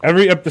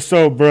Every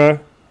episode,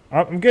 bruh.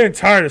 I'm getting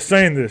tired of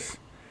saying this.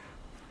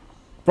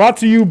 Brought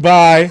to you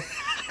by,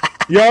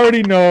 you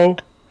already know,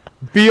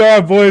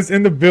 BR Boys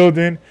in the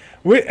building.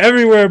 We're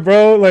everywhere,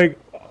 bro. Like,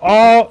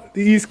 all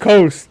the East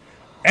Coast.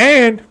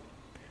 And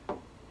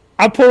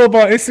I pull up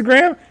on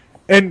Instagram,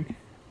 and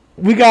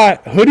we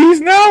got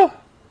hoodies now?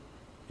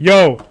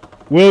 Yo,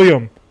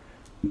 William,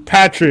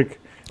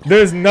 Patrick,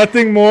 there's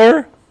nothing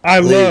more I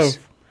love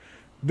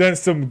than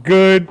some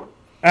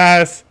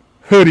good-ass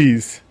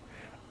hoodies.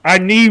 I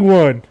need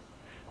one.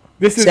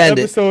 This is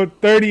episode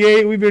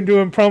 38. We've been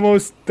doing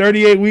promos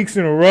 38 weeks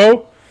in a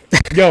row.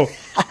 Yo,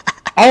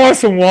 I want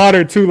some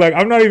water, too. Like,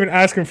 I'm not even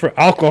asking for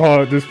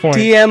alcohol at this point.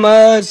 DM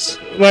us.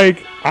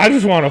 Like, I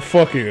just want a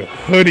fucking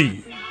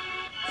hoodie.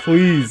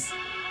 Please,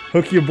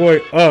 hook your boy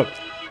up.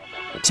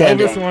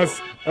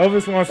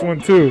 Elvis wants one,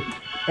 too.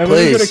 And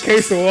let me get a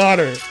case of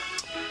water.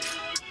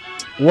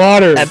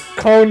 Water,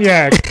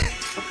 cognac,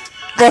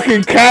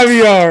 fucking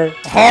caviar,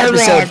 hard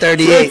rock. Episode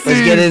 38.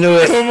 Let's get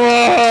into it. Come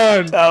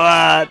on. Come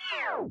on.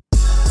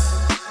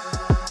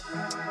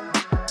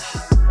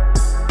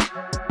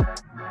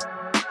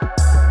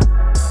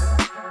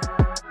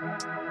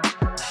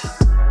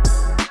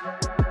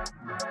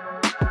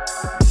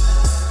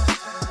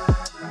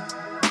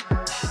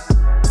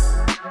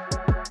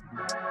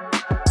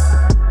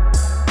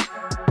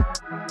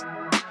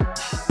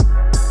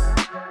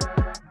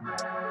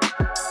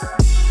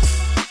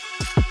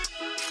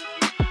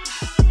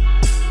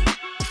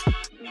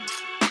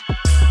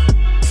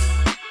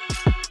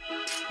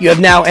 You have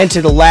now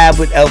entered the lab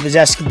with Elvis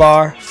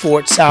Escobar,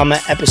 Fort Sama,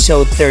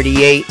 episode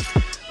 38.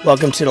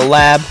 Welcome to the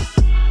lab.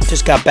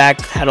 Just got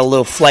back, had a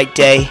little flight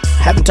day.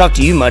 Haven't talked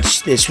to you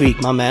much this week,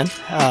 my man.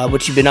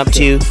 What you been up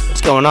to?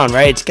 What's going on,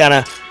 right? It's kind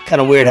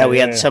of weird how we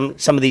had some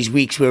of these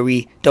weeks where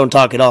we don't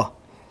talk at all.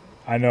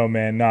 I know,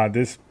 man. Nah,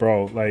 this,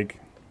 bro, like,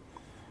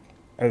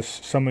 as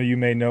some of you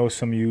may know,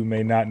 some of you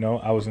may not know,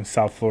 I was in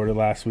South Florida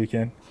last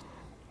weekend.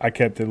 I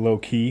kept it low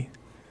key,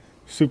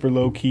 super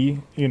low key,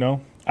 you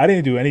know. I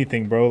didn't do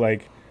anything, bro.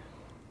 Like,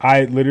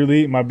 I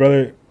literally, my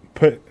brother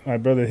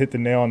hit the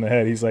nail on the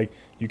head. He's like,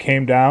 you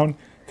came down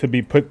to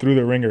be put through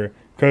the ringer.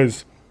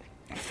 Because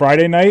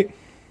Friday night,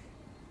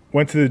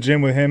 went to the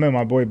gym with him and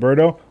my boy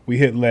Berto. We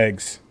hit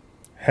legs,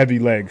 heavy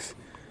legs.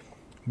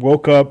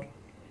 Woke up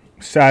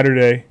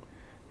Saturday.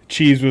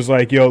 Cheese was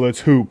like, yo, let's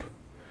hoop.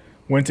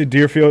 Went to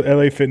Deerfield,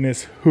 LA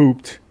Fitness,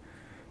 hooped.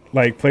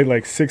 Like, played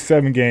like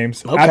 6-7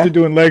 games after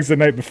doing legs the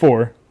night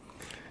before.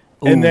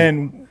 Ooh. And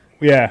then,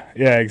 yeah,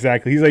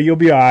 exactly. He's like, you'll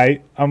be all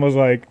right. I was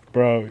like,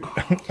 bro.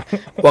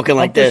 Walking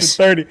like this.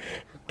 30.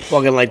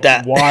 Walking like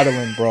that.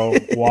 Waddling, bro.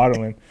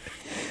 Waddling.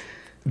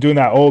 Doing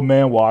that old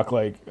man walk,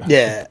 like,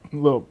 yeah,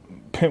 little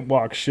pimp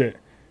walk shit.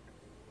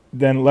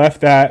 Then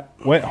left that,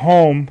 went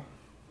home,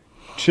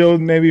 chilled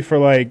maybe for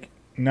like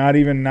not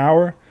even an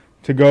hour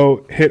to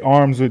go hit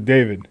arms with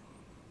David.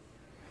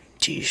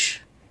 Jeez.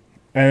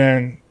 And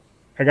then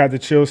I got to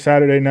chill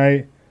Saturday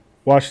night,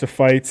 watch the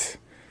fights.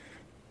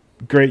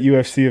 Great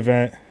UFC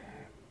event.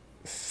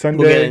 Sunday.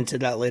 We'll get into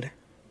that later.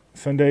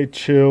 Sunday,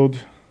 chilled,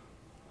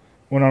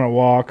 went on a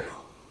walk.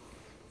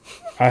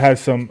 I had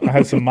some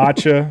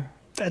matcha.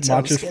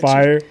 Matcha's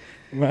fire.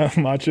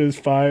 Matcha is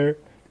fire.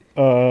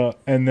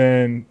 And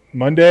then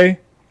Monday,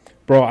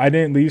 bro, I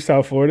didn't leave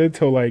South Florida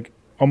till like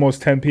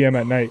almost 10 p.m.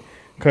 at night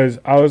because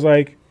I was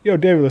like, yo,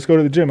 David, let's go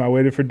to the gym. I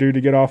waited for dude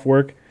to get off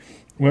work.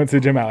 Went to the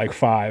gym at like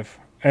 5.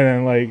 And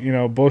then like, you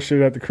know,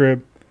 bullshit at the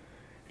crib.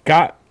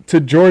 Got to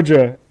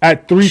Georgia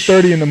at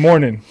 3:30 in the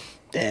morning.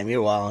 Damn,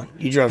 you're wild.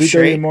 You drove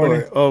straight? In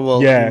the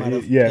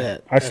morning. Yeah.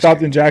 I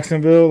stopped in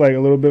Jacksonville, like a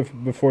little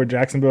bit before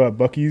Jacksonville at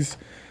Buc-ee's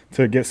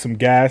to get some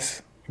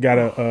gas. Got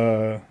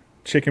a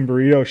chicken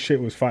burrito. Shit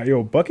was fire.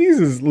 Yo,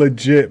 Buc-ee's is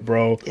legit,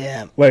 bro.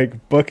 Yeah.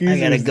 Like, Buc-ee's I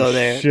gotta go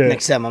there shit.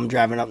 Next time I'm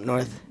driving up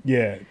north.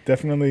 Yeah,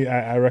 definitely.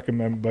 I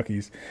recommend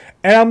Buc-ee's.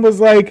 And I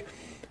was like,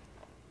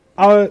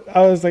 I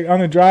was like on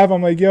the drive,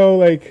 I'm like, yo,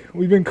 like,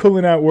 we've been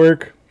cooling at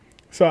work.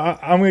 So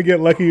I'm going to get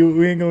lucky.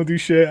 We ain't going to do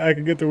shit. I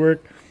can get to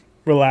work,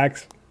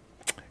 relax.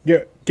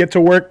 Get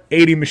to work,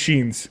 80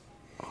 machines.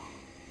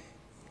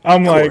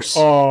 I'm like,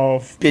 oh,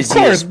 of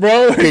course,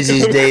 bro.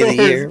 Busiest day of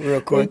the year,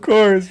 real quick. Of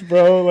course,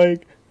 bro.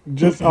 Like,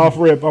 just off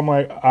rip, I'm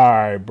like, all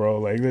right, bro.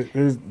 Like,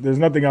 there's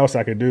nothing else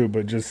I could do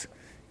but just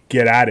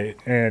get at it.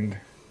 And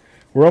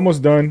we're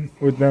almost done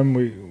with them.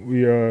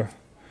 We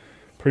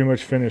pretty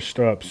much finished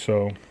up.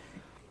 So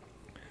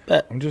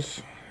I'm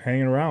just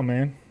hanging around,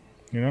 man.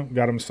 You know,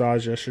 got a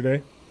massage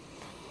yesterday.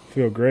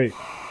 Feel great.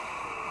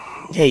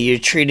 Yeah, you're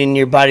treating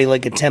your body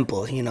like a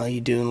temple. You know,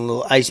 you're doing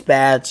little ice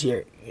baths.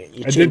 I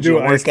did do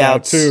ice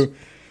bath too.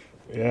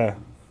 Yeah.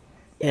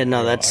 Yeah,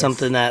 no, that's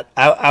something that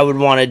I would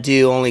want to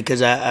do only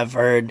because I've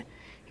heard,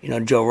 you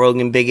know, Joe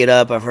Rogan big it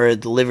up. I've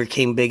heard the Liver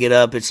King big it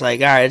up. It's like,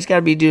 all right, it's got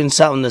to be doing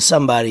something to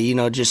somebody. You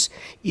know, just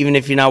even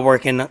if you're not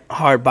working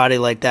hard body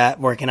like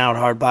that, working out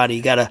hard body,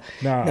 you got to,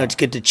 you know, it's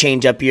good to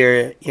change up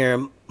your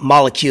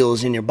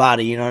molecules in your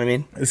body. You know what I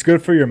mean? It's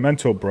good for your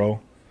mental, bro.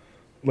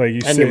 Like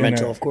you and your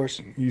mental, of course.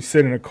 You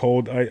sit in a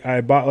cold.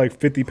 I bought like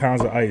 50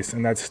 pounds of ice,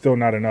 and that's still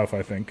not enough,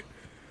 I think.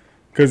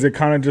 because it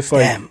kind of just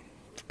like Damn,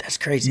 that's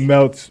crazy.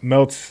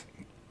 melts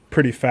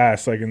pretty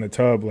fast, like in the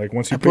tub. Like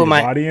once you put your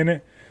body in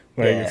it,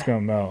 like it's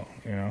gonna melt.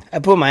 You know. I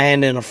put my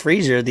hand in a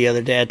freezer the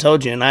other day. I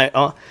told you, and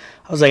I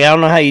was like, I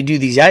don't know how you do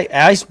these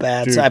ice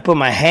baths. Dude. I put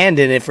my hand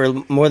in it for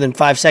more than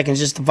 5 seconds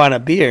just to find a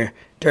beer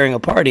during a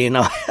party, and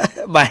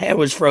my hand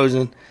was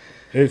frozen.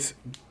 It's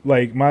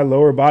like my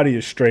lower body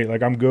is straight.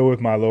 Like I'm good with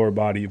my lower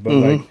body, but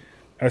like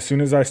as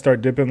soon as I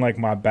start dipping like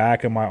my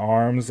back and my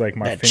arms, like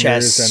my fingers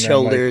chest, and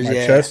shoulders, then,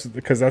 like, my chest,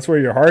 because that's where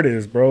your heart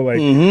is, bro. Like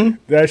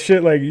that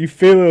shit, like you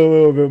feel it a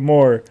little bit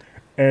more,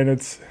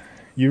 and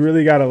you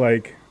really gotta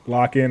like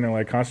lock in and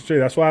like concentrate.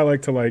 That's why I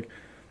like to like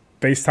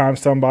FaceTime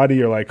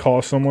somebody or like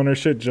call someone or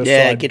shit. Just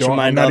so get your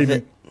mind I'm not off even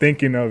it.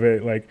 thinking of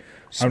it. Like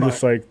Smart. I'm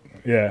just like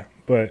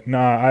but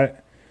nah,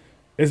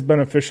 it's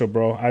beneficial,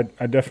 bro.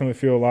 I definitely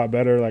feel a lot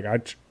better. Like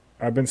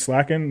I've been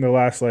slacking the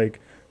last like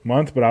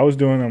month, but I was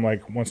doing them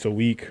like once a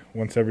week,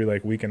 once every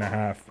like week and a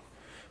half.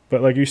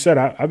 But like you said,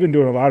 I've been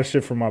doing a lot of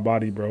shit for my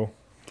body, bro.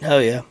 Oh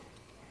yeah,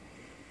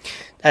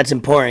 that's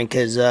important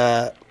because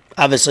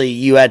obviously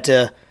you had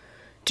to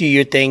do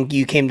your thing.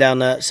 You came down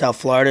to South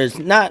Florida. It's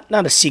not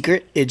a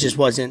secret. It just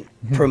wasn't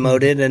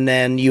promoted, and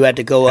then you had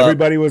to go up.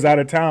 Everybody was out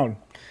of town.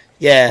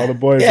 Yeah, all the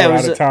boys were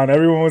out of town.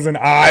 Everyone was in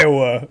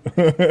Iowa.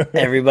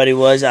 Everybody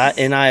was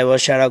in Iowa.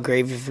 Shout out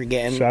Gravy for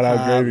getting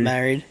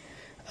married.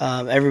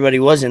 Everybody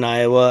was in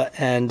Iowa,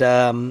 and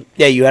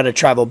you had to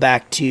travel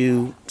back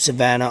to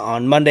Savannah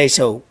on Monday.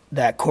 So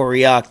that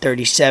Koryak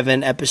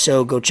 37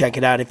 episode, go check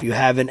it out if you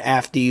haven't.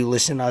 After you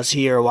listen to us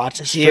here or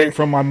watch us here, straight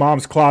from my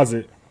mom's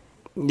closet.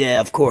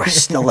 Yeah, of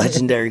course, the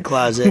legendary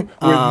closet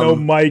with no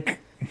mic,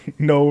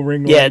 no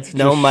ring lights. Yeah,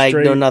 no mic,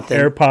 no nothing.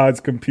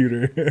 AirPods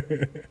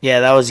computer.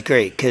 Yeah, that was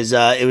great because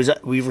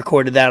we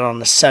recorded that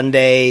on a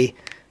Sunday.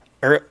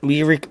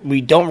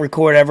 We don't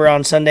record ever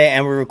on Sunday,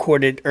 and we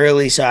recorded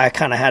early, so I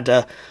kind of had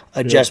to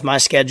adjust my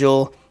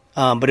schedule.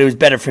 But it was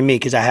better for me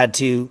because I had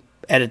to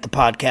edit the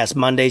podcast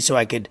Monday so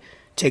I could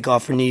take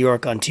off for New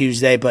York on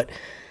Tuesday. But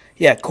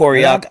yeah,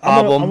 Koryak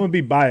album. I'm gonna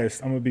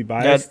be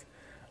biased.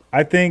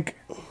 I think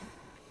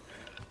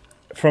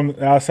from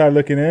the outside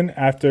looking in,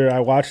 after I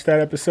watched that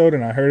episode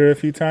and I heard it a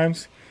few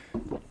times,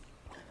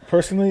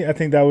 personally, I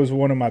think that was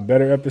one of my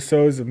better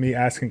episodes of me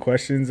asking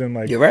questions and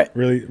like You're right.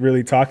 really,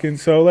 really talking.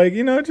 So like,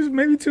 just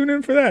maybe tune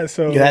in for that.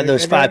 So you had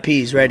those 5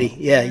 Ps ready.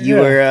 Yeah, you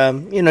were,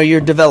 you're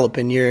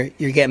developing. You're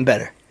getting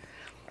better.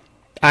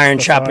 Iron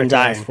sharpens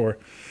iron.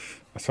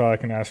 That's all I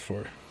can ask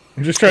for.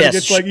 I'm just trying to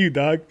get like you,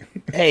 dog.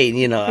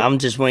 Hey, I'm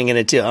just winging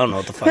it too. I don't know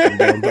what the fuck I'm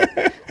doing,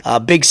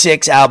 but Big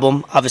Six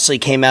album obviously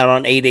came out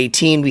on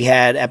 8/18. We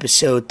had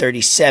episode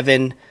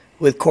 37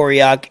 with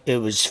Koryak. It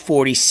was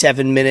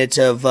 47 minutes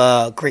of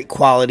great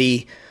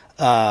quality,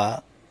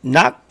 not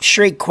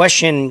straight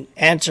question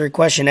answer.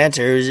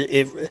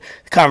 The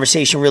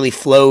conversation really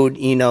flowed.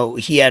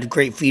 He had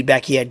great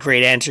feedback. He had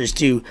great answers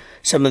to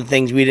some of the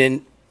things we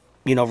didn't,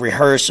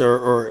 rehearse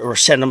or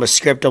send him a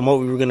script on what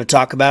we were going to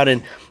talk about.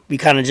 And we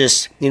kind of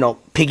just,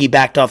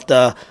 piggybacked off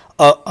the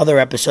other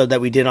episode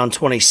that we did on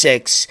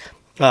 26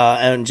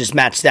 and just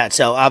matched that.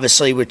 So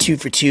obviously we're 2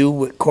 for 2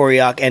 with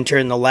Koryak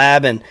entering the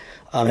lab, and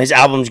his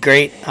album's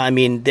great. I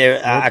mean,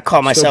 I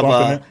caught myself,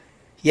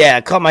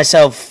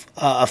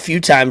 a few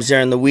times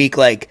during the week,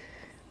 like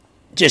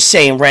just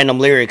saying random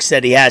lyrics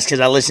that he has because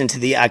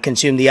I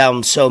consumed the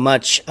album so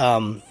much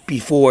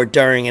before,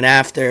 during, and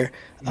after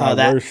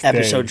that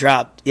episode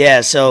dropped.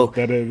 Yeah, so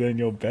better than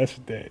your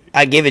best day.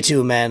 I give it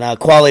to him, man.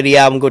 Quality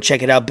album. Go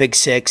check it out. Big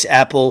Six,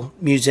 Apple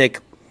Music,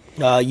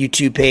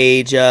 YouTube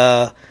page.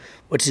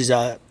 What's his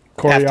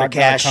After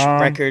Cash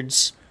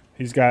Records.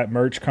 He's got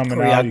merch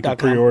coming out. You can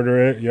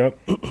pre-order it. Yep.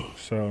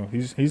 So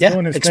he's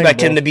doing his thing.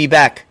 Expect him to be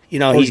back.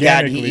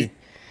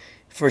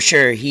 For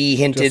sure. He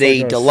hinted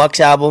a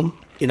deluxe album.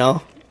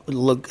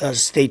 Look,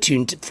 stay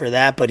tuned for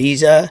that. But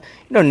he's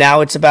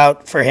now it's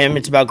about, for him,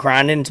 it's about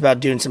grinding. It's about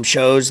doing some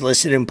shows,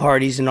 listening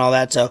parties, and all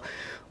that. So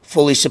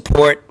fully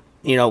support.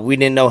 We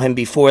didn't know him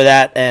before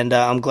that, and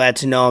I'm glad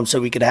to know him so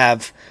we could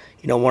have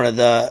one of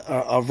the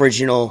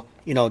original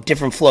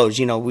different flows.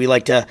 We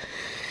like to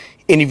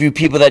interview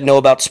people that know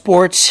about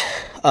sports,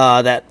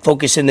 that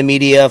focus in the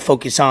media,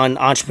 focus on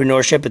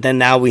entrepreneurship, but then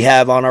now we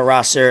have on our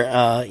roster,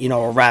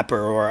 a rapper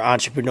or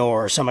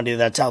entrepreneur or somebody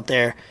that's out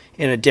there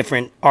in a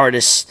different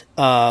artist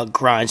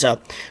grind. So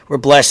we're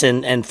blessed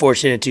and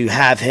fortunate to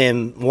have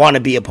him want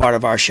to be a part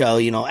of our show,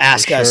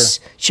 ask us,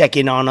 check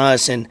in on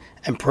us, and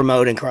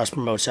promote and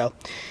cross-promote. So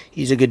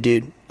he's a good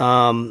dude.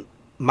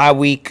 My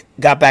week,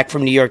 got back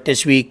from New York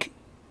this week.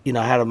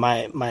 I had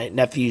my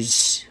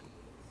nephew's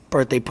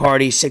birthday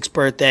party, 6th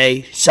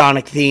birthday,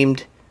 Sonic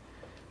themed.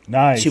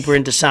 Nice. Super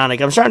into Sonic.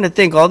 I'm starting to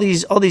think all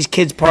these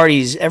kids'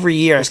 parties every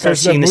year. I start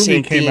seeing the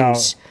same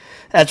themes.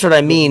 That's what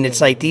I mean. It's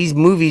like these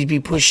movies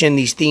be pushing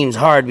these themes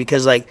hard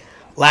because like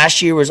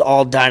last year was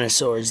all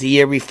dinosaurs. The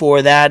year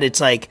before that, it's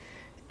like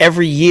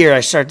every year I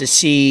start to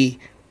see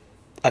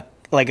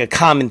a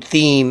common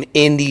theme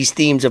in these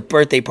themes of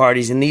birthday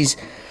parties, and these,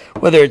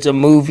 whether it's a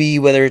movie,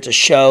 whether it's a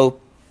show,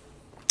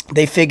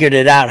 they figured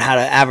it out how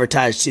to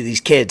advertise to these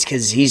kids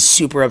because he's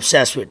super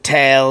obsessed with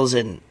Tails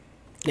and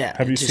Yeah.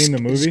 Have you seen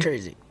the movie? It's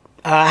crazy.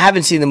 I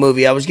haven't seen the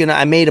movie.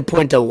 I made a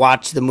point to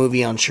watch the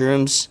movie on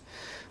shrooms.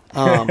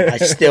 I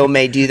still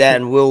may do that,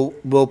 and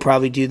we'll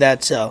probably do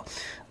that. So,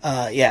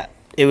 yeah,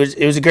 it was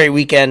a great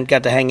weekend.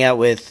 Got to hang out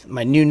with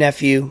my new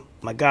nephew,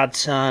 my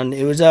godson.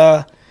 It was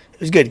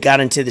good. Got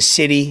into the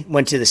city.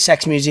 Went to the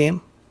Sex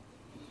Museum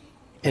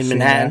in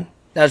Manhattan.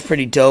 That was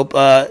pretty dope.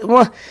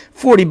 Well,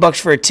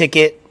 $40 for a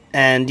ticket,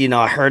 and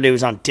I heard it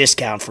was on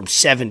discount from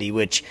 $70,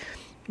 which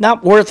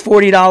not worth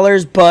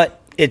 $40,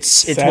 but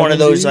it's one of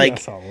those like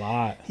that's a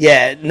lot.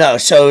 Yeah, no.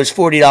 So it was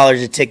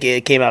 $40 a ticket.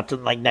 It came out to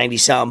like 90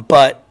 something,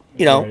 but.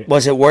 Right.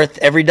 Was it worth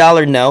every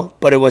dollar? No,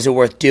 but it was it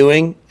worth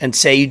doing and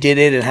say you did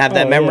it and have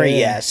that memory?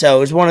 Yeah. So it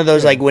was one of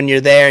those like when you're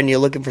there and you're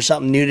looking for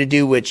something new to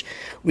do, which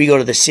we go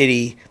to the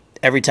city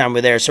every time we're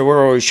there. So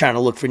we're always trying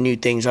to look for new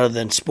things other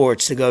than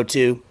sports to go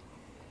to.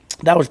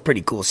 That was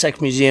pretty cool.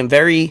 Sex Museum,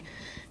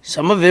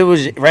 some of it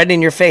was right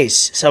in your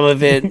face. Some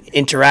of it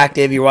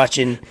interactive. You're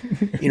watching,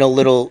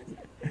 little.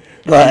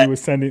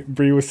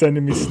 Bree was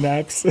sending me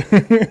snaps.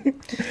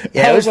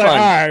 Yeah, it was like, fun.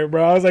 All right,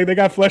 bro. I was like, they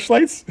got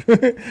fleshlights.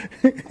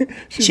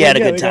 She had a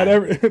good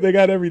time. They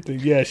got everything.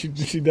 Yeah, she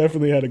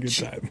definitely had a good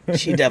time.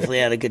 She definitely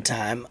had a good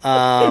time.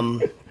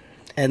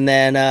 And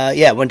then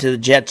went to the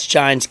Jets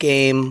Giants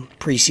game,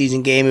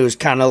 preseason game. It was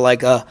kind of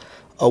like a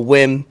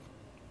whim.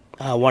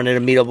 I wanted to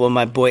meet up with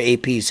my boy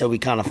AP, so we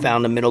kind of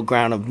found a middle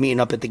ground of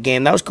meeting up at the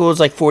game. That was cool. It was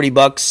like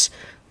 $40,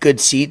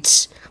 good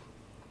seats.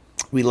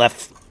 We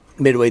left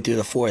midway through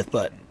the fourth,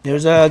 but it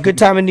was a good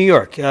time in New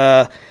York.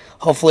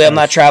 Hopefully I'm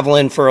not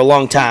traveling for a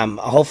long time.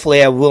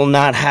 Hopefully I will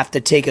not have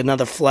to take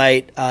another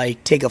flight. I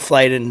take a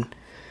flight in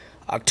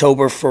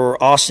October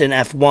for Austin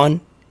F1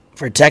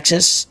 for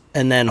Texas,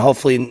 and then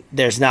hopefully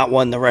there's not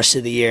one the rest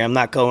of the year. I'm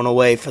not going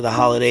away for the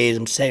holidays.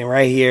 I'm staying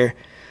right here.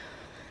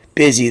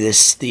 Busy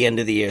the end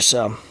of the year,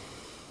 so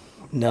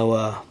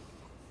no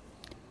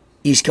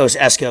East Coast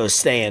Esco is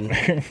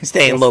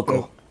staying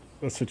local.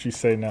 That's what you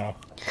say now.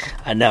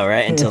 I know,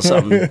 right? Until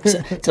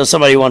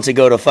somebody wants to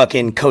go to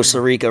fucking Costa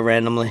Rica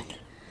randomly.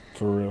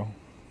 For real.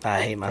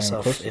 I hate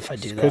myself if I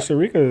do that. Costa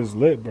Rica is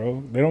lit,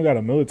 bro. They don't got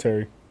a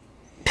military.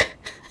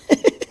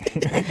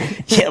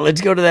 Yeah,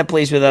 let's go to that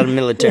place without a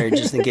military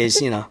just in case,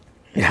 for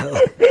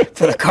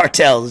the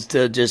cartels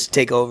to just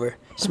take over.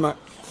 Smart.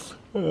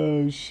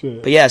 Oh,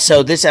 shit. But yeah,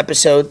 so this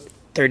episode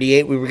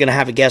 38, we were going to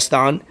have a guest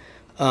on.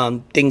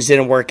 Things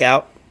didn't work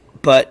out,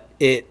 but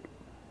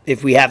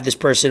if we have this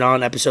person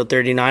on episode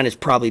 39, it's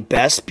probably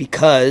best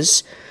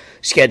because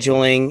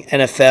scheduling,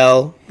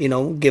 NFL,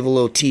 give a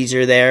little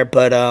teaser there.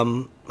 But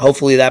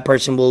hopefully that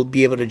person will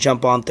be able to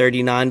jump on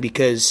 39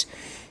 because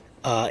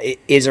it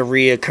is a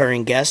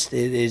reoccurring guest.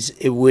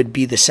 It would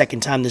be the second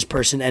time this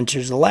person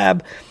enters the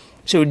lab.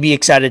 So we'd be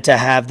excited to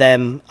have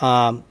them,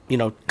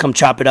 come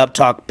chop it up,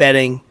 talk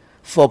betting,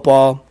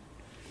 football,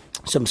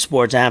 some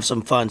sports, and have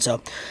some fun.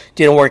 So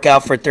didn't work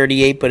out for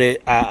 38,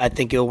 but I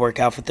think it'll work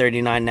out for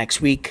 39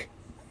 next week.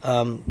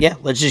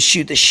 Let's just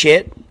shoot the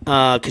shit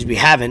because we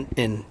haven't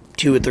in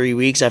 2 or 3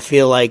 weeks. I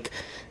feel like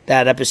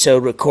that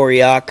episode with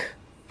Koryak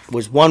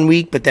was 1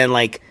 week, but then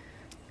like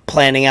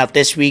planning out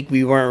this week,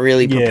 we weren't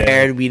really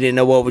prepared. Yeah. We didn't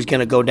know what was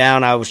going to go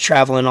down. I was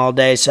traveling all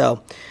day,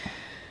 so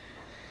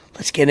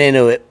let's get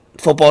into it.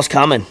 Football's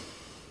coming.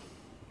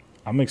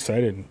 I'm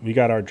excited. We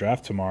got our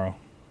draft tomorrow.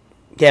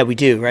 Yeah, we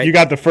do, right? You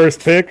got the first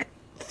pick?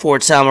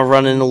 Fourth time I'm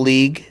running the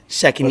league,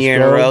 second year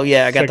in a row.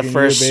 Yeah, I got the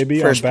first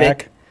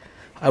pick.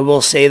 I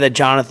will say that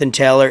Jonathan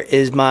Taylor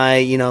is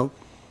my,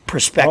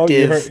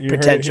 prospective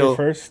potential.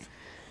 Heard it here first?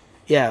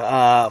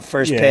 Yeah,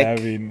 first pick. Yeah, I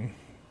mean,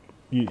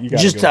 you got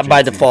just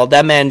by default.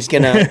 That man's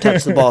gonna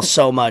touch the ball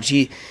so much.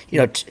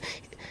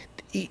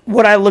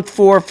 What I look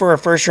for a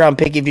first round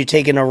pick if you're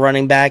taking a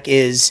running back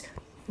is,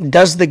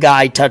 does the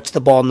guy touch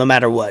the ball no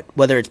matter what,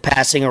 whether it's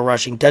passing or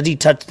rushing? Does he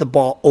touch the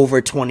ball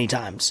over 20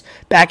 times?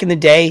 Back in the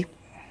day,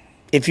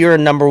 if you're a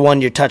number one,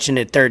 you're touching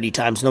it 30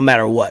 times, no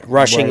matter what,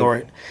 rushing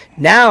or.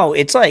 Now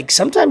it's like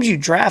sometimes you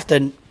draft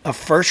a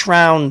first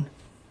round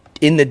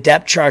in the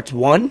depth charts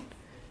one,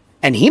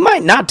 and he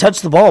might not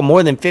touch the ball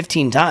more than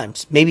 15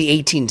 times, maybe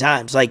 18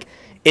 times. Like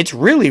it's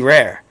really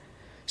rare.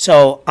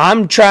 So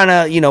I'm trying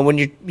to, when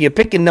you're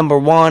picking number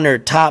one or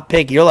top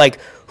pick, you're like,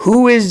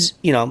 who is,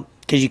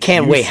 because you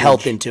can't weigh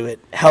health into it.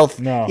 Health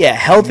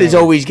is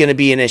always going to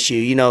be an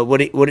issue.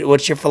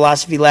 What's your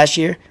philosophy last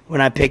year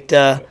when I picked?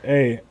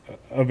 Hey.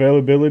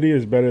 Availability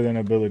is better than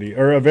ability,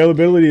 or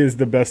availability is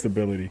the best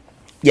ability.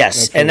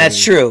 Yes,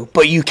 that's true.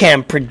 But you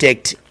can't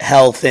predict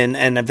health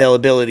and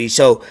availability,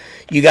 so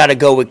you got to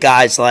go with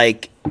guys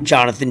like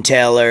Jonathan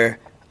Taylor,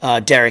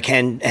 Derrick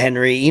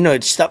Henry.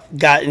 It's stuff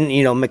gotten.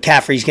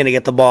 McCaffrey's going to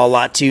get the ball a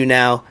lot too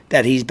now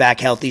that he's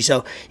back healthy.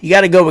 So you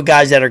got to go with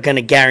guys that are going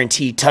to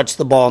guarantee touch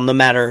the ball no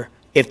matter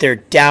if they're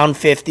down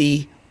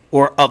 50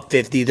 or up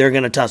 50. They're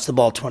going to touch the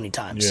ball 20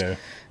 times. Yeah.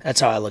 That's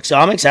how I look. So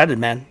I'm excited,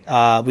 man.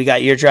 We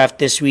got your draft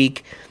this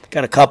week.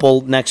 Got a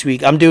couple next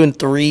week. I'm doing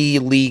 3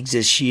 leagues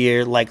this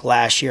year, like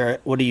last year.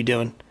 What are you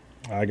doing?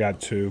 I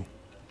got 2.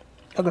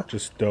 Okay.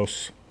 Just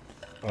those.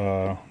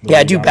 I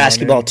do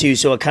basketball too,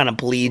 so it kind of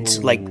bleeds.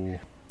 Ooh. Like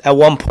at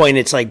one point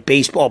it's like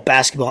baseball,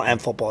 basketball,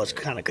 and football. It's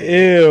kind of crazy.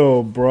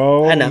 Ew,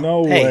 bro. I know.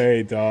 No Hey.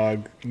 way,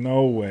 dog.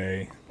 No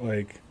way.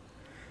 Like,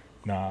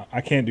 nah,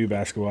 I can't do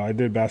basketball. I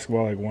did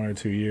basketball like 1 or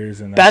 2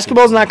 years, and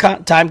Basketball's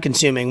not time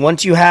consuming.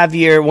 Once you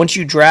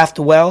draft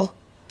well,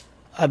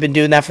 I've been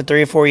doing that for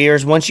 3 or 4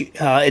 years.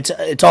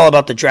 It's all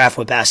about the draft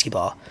with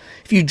basketball.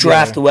 If you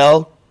draft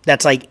well,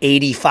 that's like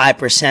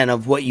 85%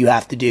 of what you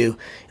have to do.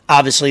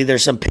 Obviously,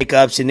 there's some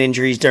pickups and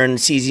injuries during the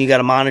season you got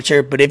to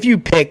monitor. But if you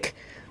pick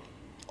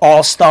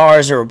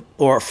all-stars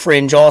or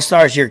fringe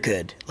all-stars, you're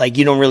good. Like,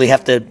 you don't really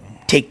have to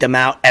take them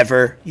out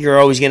ever. You're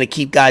always going to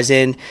keep guys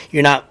in.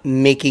 You're not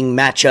making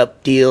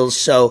matchup deals.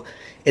 So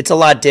it's a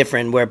lot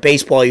different. Where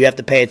baseball, you have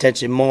to pay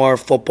attention more.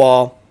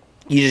 Football,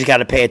 you just got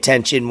to pay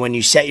attention when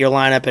you set your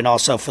lineup and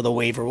also for the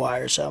waiver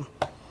wire. So,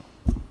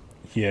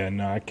 yeah,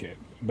 no, I can't.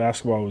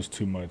 Basketball was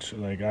too much.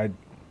 Like,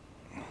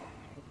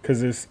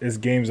 because it's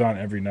games on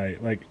every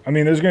night. Like, I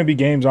mean, there's going to be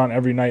games on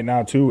every night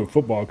now, too, with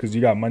football, because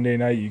you got Monday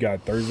night, you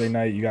got Thursday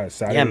night, you got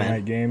Saturday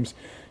night games,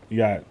 you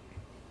got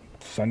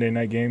Sunday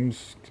night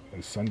games,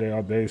 Sunday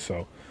all day.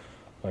 So,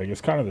 like,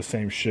 it's kind of the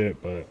same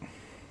shit, but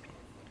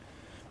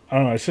I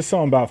don't know. It's just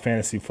something about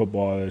fantasy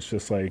football that's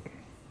just, like,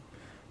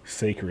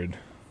 sacred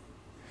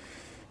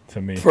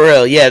to me. For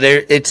real, yeah.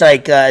 It's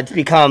like it's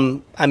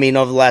become, I mean,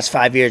 over the last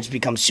 5 years, it's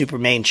become super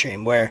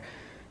mainstream where,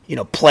 you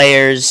know,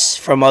 players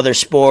from other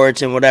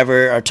sports and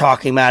whatever are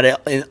talking about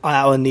it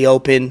out in the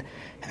open.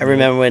 I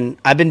remember when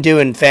I've been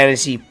doing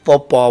fantasy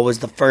football was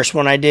the first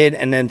one I did,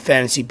 and then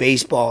fantasy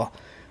baseball.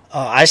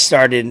 I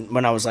started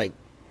when I was like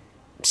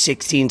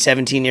 16,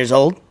 17 years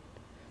old.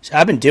 So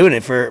I've been doing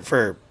it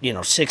for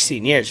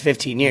 16 years,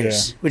 15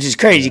 years, which is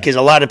crazy because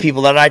a lot of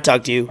people that I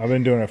talk to I've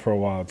been doing it for a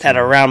while, too. That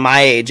are around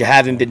my age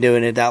haven't been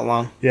doing it that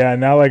long. Yeah,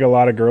 now like a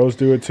lot of girls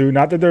do it too.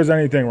 Not that there's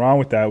anything wrong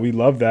with that. We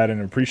love that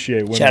and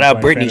appreciate women. Shout out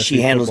Brittany, fantasy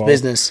she handles football.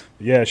 business.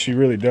 Yeah, she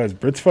really does.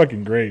 Britt's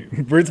fucking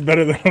great. Britt's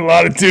better than a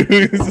lot of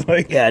dudes.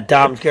 Like, yeah,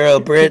 Dom's girl,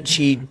 Britt,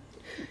 she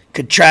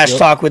could trash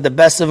talk with the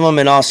best of them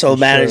and also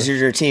manages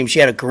her team. She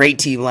had a great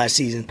team last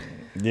season.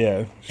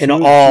 Yeah. In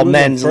all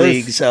men's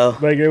league, so.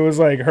 Like, it was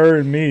like her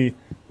and me,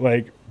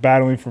 like,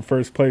 battling for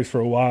first place for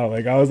a while.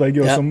 Like, I was like,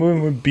 yo,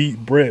 someone would beat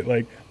Britt.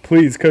 Like,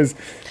 please, because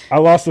I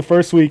lost the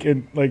first week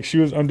and, like, she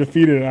was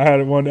undefeated and I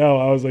had 1 L.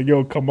 I was like,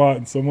 yo, come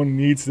on. Someone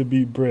needs to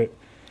beat Britt.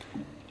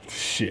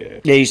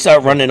 Shit. Yeah, you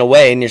start running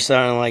away and you're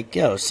starting like,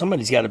 yo,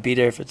 somebody's got to be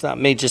there if it's not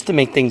me, just to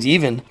make things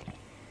even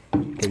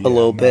a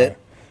little bit.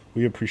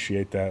 We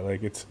appreciate that.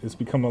 Like, it's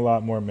become a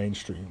lot more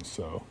mainstream,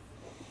 so.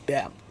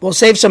 Yeah. We'll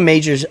save some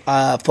major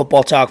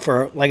football talk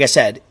for, like I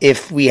said,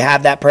 if we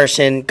have that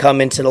person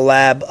come into the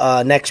lab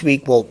next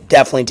week, we'll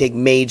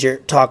definitely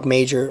talk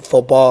major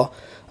football.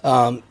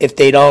 If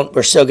they don't,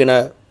 we're still going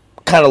to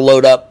kind of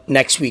load up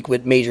next week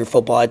with major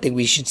football. I think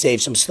we should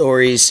save some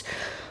stories.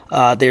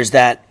 There's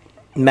that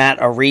Matt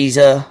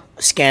Ariza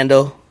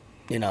scandal.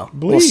 You know,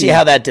 we'll see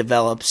how that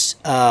develops.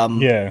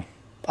 Yeah.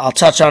 I'll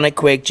touch on it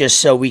quick just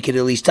so we could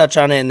at least touch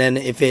on it, and then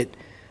if it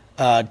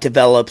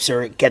develops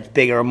or it gets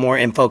bigger or more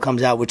info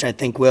comes out, which I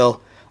think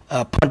will.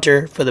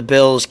 Punter for the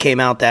Bills came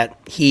out that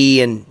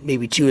he and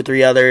maybe 2 or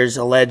 3 others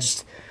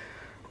alleged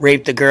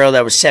raped a girl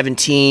that was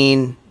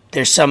 17.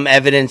 There's some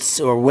evidence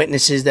or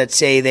witnesses that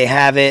say they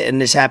have it, and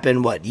this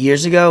happened,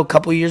 years ago? A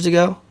couple years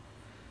ago?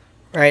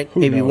 Right? Who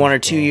maybe knows, 1 or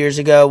 2 years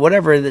ago.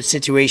 Whatever the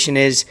situation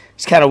is,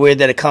 it's kind of weird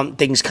that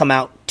things come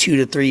out 2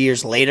 to 3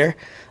 years later.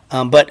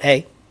 But,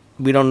 hey,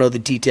 we don't know the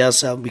details,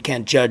 so we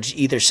can't judge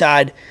either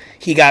side.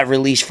 He got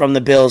released from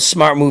the Bills.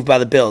 Smart move by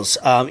the Bills.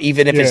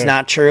 Even if it's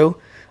not true,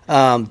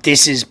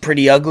 this is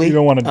pretty ugly. You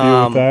don't want to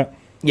deal with that.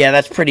 Yeah,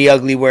 that's pretty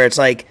ugly where it's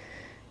like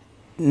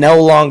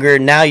no longer,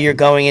 now you're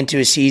going into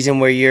a season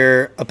where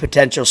you're a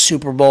potential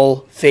Super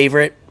Bowl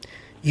favorite.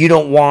 You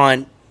don't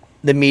want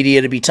the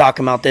media to be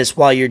talking about this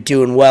while you're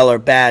doing well or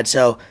bad.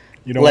 So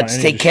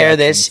let's take care of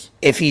this.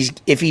 If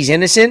he's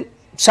innocent,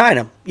 sign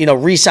him.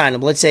 Re-sign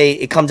him. Let's say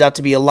it comes out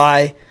to be a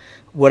lie.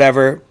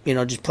 Whatever,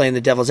 just playing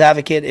the devil's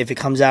advocate. If it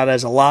comes out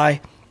as a lie,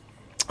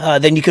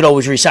 then you could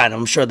always re-sign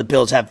him. I'm sure the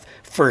Bills have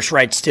first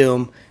rights to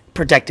him,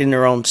 protecting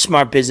their own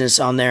smart business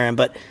on their end.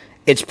 But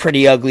it's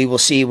pretty ugly. We'll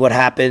see what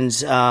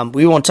happens.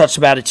 We won't touch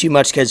about it too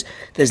much because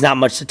there's not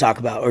much to talk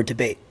about or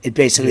debate. It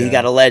basically he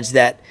got alleged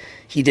that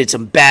he did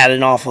some bad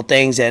and awful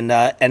things, and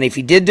if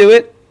he did do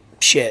it,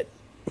 shit,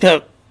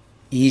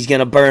 he's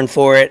gonna burn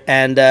for it.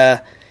 And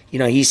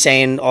he's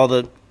saying all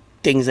the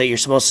things that you're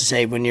supposed to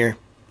say when you're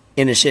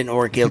innocent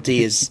or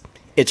guilty is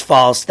it's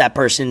false. That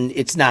person,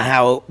 it's not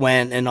how it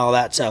went and all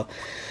that. So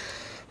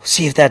we'll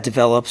see if that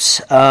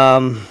develops.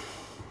 A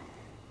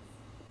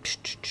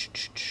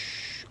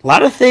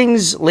lot of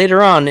things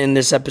later on in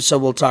this episode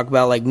we'll talk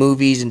about, like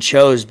movies and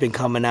shows been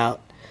coming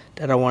out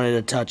that I wanted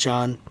to touch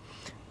on.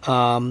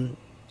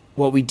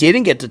 What we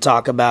didn't get to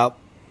talk about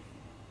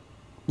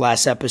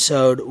last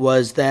episode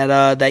was that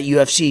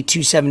UFC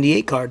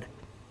 278 card.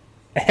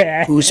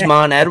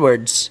 Usman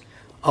Edwards.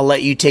 I'll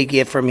let you take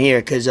it from here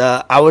because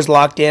I was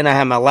locked in. I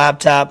had my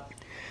laptop,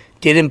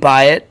 didn't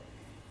buy it,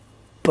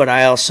 but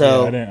I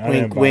also,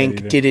 wink,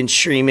 wink, didn't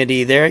stream it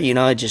either.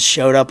 It just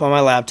showed up on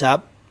my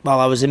laptop. while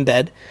I was in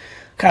bed,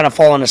 kind of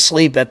falling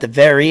asleep at the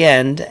very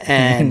end,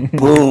 and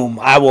boom,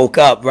 I woke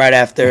up right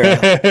after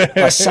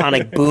a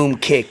sonic boom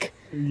kick.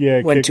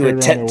 Yeah, went to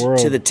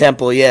the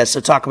temple. Yeah, so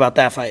talk about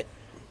that fight.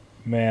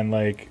 Man,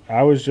 like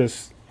I was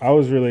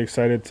really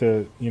excited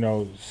to,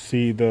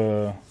 see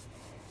the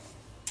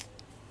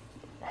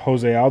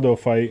Jose Aldo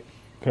fight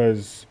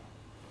because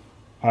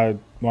I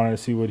wanted to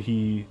see what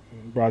he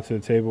brought to the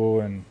table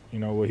and,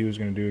 what he was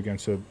going to do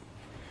against a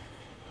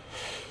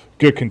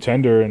good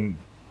contender and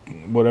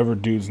whatever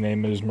dude's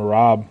name is,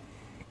 Merab.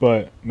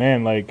 But,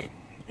 man, like,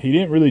 he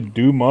didn't really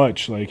do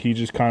much. Like, he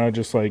just kind of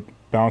just, like,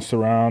 bounced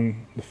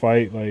around the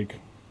fight, like,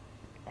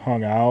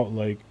 hung out.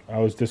 Like, I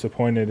was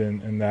disappointed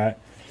in that.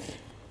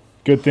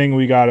 Good thing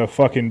we got a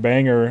fucking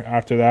banger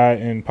after that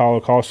in Paulo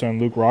Costa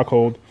and Luke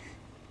Rockhold.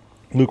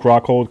 Luke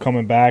Rockhold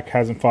coming back,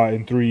 hasn't fought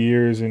in 3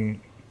 years and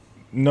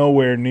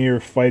nowhere near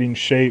fighting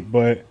shape,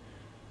 but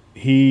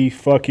he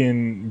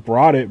fucking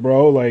brought it,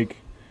 bro. Like,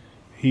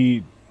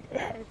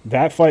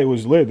 that fight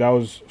was lit. That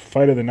was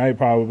fight of the night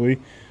probably.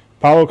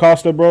 Paulo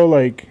Costa, bro,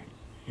 like,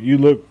 you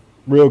look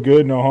real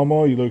good, no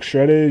homo. You look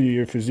shredded.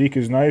 Your physique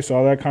is nice,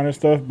 all that kind of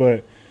stuff,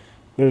 but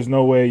there's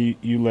no way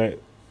you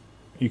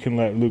can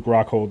let Luke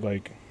Rockhold,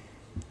 like,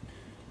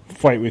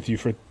 fight with you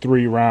for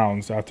 3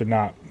 rounds after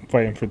not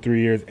fighting for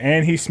 3 years,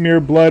 and he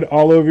smeared blood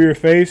all over your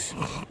face.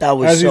 That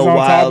was so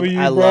wild.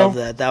 I love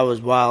that. That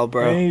was wild,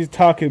 bro. And he's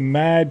talking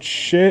mad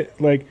shit.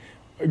 Like,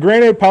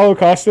 granted, Paulo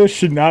Costa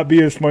should not be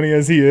as funny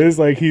as he is.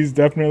 Like, he's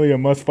definitely a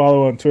must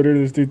follow on Twitter.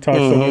 This dude talks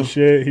so much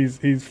shit.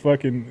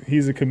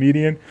 He's a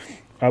comedian.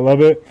 I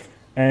love it.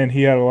 And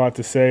he had a lot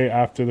to say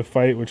after the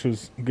fight, which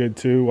was good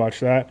too. Watch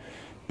that.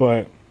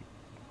 But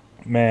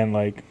man,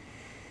 like,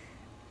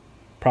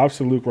 props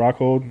to Luke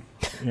Rockhold.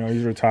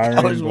 He's retiring.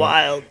 That was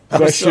wild.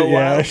 That was so wild.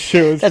 Yeah, that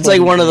shit was That's funny.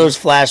 Like one of those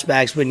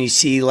flashbacks when you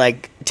see,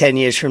 like, 10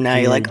 years from now,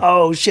 you're like,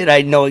 oh, shit,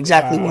 I know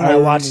exactly when I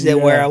watched it,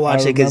 where I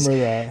watched it, because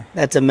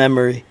that's a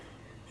memory.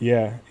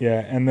 Yeah.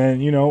 And then,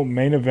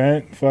 main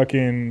event,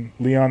 fucking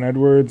Leon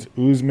Edwards,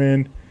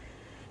 Usman.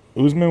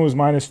 Usman was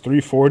minus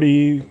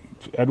 340.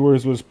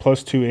 Edwards was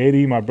plus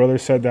 280. My brother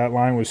said that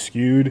line was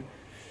skewed.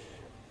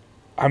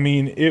 I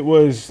mean, it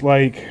was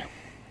like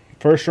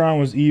first round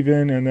was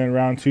even, and then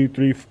round 2,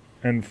 3,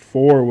 and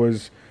 4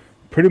 was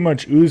pretty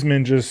much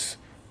Usman just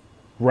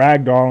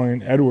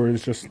ragdolling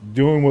Edwards, just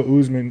doing what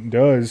Usman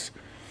does.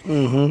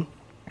 Mm-hmm.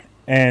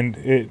 And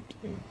the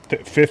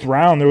 5th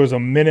round, there was a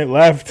minute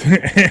left.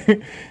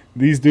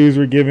 These dudes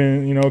were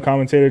giving,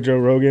 commentator Joe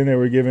Rogan, they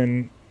were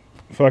giving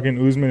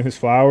fucking Usman his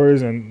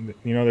flowers, and,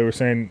 they were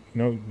saying,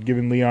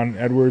 giving Leon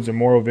Edwards a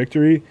moral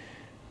victory.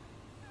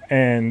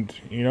 And,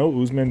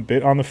 Usman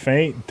bit on the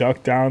feint,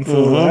 ducked down to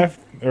the left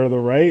or the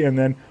right, and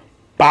then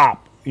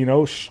bop.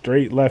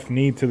 Straight left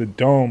knee to the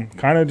dome.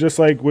 Kind of just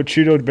like what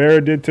Chito Vera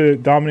did to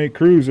Dominic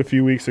Cruz a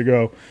few weeks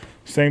ago.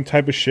 Same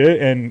type of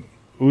shit. And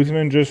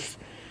Usman just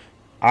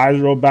eyes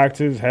rolled back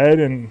to his head.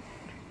 And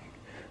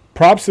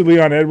props to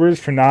Leon Edwards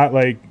for not,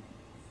 like,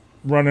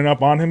 running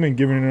up on him and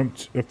giving him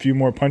a few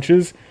more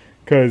punches,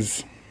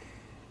 because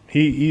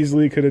he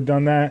easily could have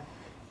done that.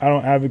 I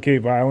don't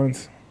advocate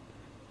violence,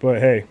 but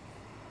hey,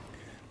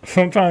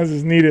 sometimes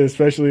it's needed,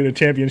 especially in a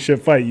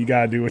championship fight. You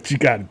gotta do what you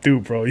gotta do,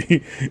 bro.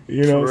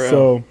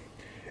 So,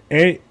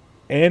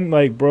 and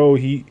like, bro,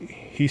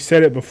 he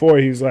said it before.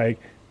 He said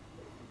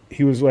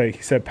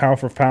pound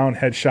for pound,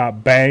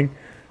 headshot, bang.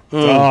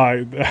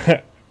 Dog.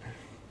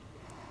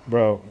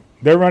 Bro,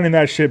 they're running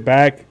that shit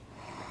back.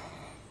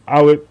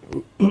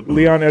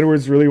 Leon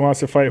Edwards really wants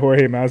to fight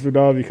Jorge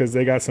Masvidal because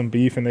they got some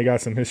beef and they got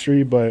some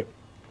history, but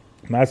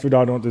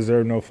Masvidal don't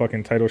deserve no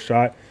fucking title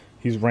shot.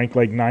 He's ranked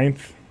like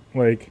 9th.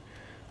 Like,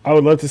 I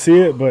would love to see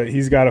it, but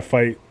he's got to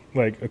fight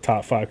like a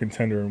top 5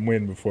 contender and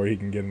win before he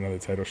can get another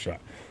title shot.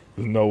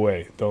 There's no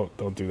way.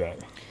 Don't do that.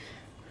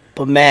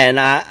 But man,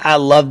 I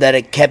love that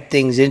it kept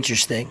things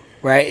interesting,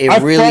 right?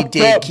 It really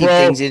did keep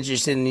things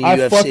interesting in the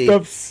UFC. Fucked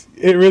up.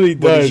 It really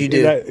does. What did you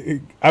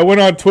do? I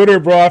went on Twitter,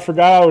 bro. I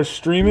forgot I was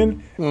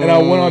streaming, and I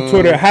went on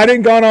Twitter. I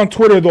hadn't gone on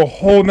Twitter the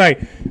whole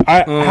night.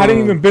 I hadn't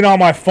even been on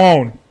my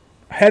phone.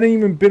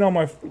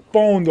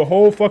 The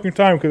whole fucking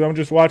time because I'm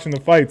just watching the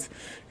fights,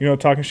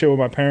 talking shit with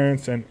my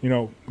parents and,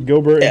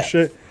 Gilbert and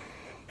shit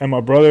and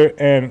my brother,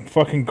 and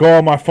fucking go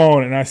on my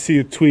phone and I see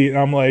a tweet and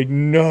I'm like,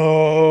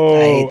 no. I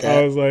hate that.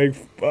 I was like,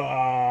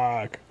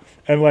 fuck.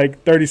 And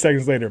like 30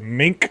 seconds later,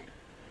 mink.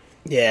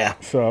 Yeah.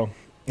 So.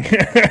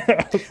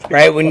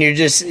 Right, when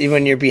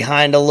you're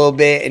behind a little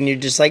bit and you're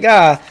just like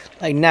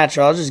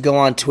natural, I'll just go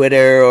on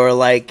Twitter, or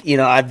like,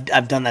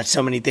 I've done that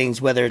so many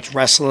things, whether it's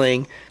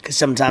wrestling, because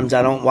sometimes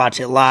I don't watch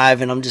it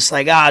live and I'm just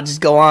like,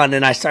 just go on,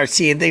 and I start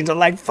seeing things, I'm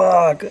like,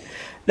 fuck,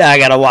 now I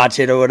gotta watch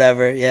it or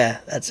whatever. Yeah,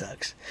 that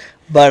sucks.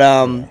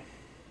 But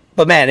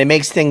man, it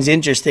makes things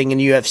interesting in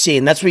UFC,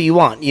 and that's what you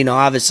want.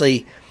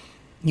 Obviously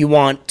you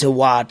want to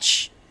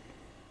watch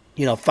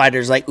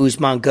fighters like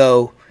Usman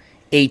go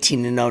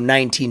 18-0,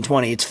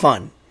 19-20. It's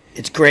fun.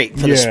 It's great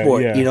for the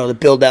sport, to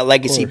build that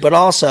legacy. But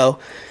also,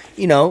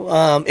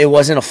 it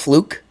wasn't a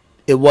fluke.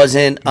 It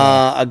wasn't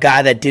a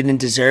guy that didn't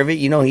deserve it.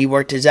 He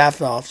worked his ass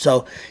off.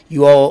 So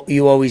you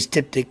always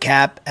tip the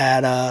cap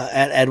at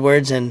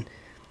Edwards, and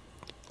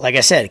like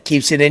I said, it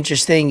keeps it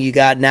interesting. You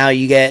get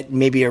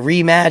maybe a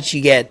rematch.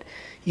 You get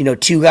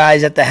two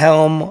guys at the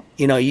helm.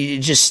 You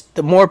just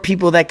the more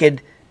people that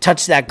could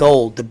touch that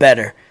gold, the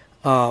better.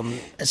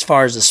 As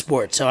far as the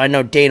sport, so I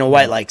know Dana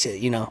White likes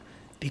it.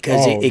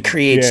 Because it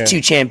creates two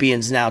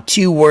champions now,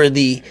 two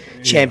worthy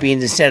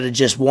champions instead of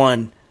just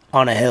one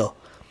on a hill.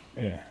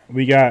 Yeah,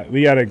 we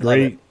got a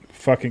great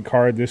fucking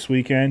card this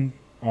weekend.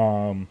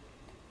 I'm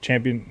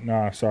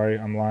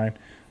lying.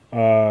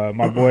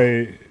 My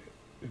boy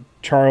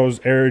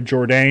Charles Air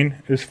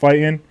Jourdain is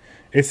fighting.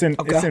 It's in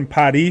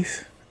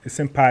Paris. It's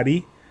in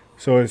Paris,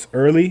 so it's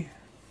early.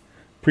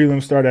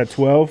 Prelims start at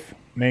 12.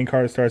 Main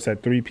card starts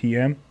at 3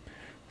 p.m.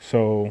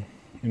 So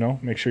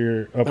make sure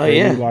you're up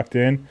early, locked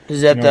in.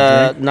 Is that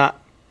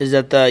Is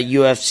that the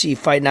UFC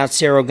fighting out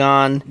Ciryl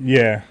Gane?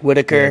 Yeah,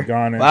 Whitaker.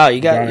 Yeah, Gane. Wow, you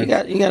got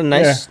a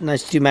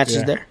nice two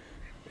matches there.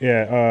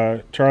 Yeah,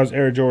 Charles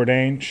Air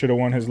Jourdain should have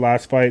won his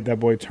last fight. That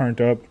boy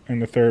turned up in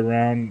the third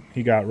round.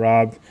 He got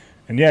robbed.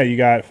 And yeah, you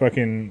got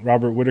fucking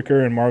Robert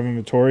Whitaker and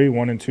Marvin Vettori,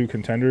 1 and 2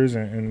 contenders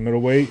in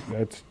middleweight.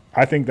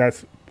 I think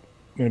that's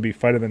going to be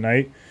fight of the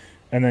night.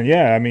 And then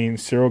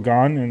Ciryl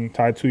Gane and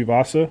Tai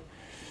Tuivasa.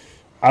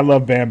 I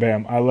love Bam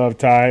Bam. I love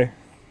Tai.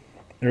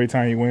 Every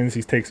time he wins,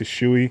 he takes a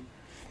shoey.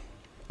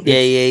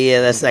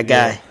 Yeah. That's that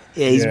guy.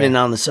 Yeah, he's been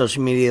on the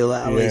social media a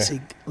lot lately.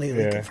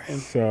 Good for him.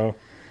 So,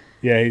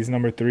 yeah, he's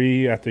number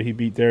 3 after he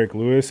beat Derek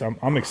Lewis.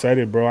 I'm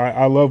excited, bro.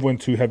 I love when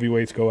 2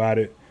 heavyweights go at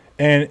it,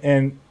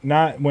 and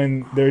not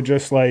when they're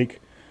just like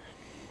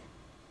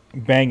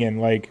banging.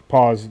 Like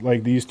pause.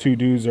 Like these 2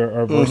 dudes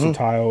are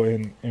versatile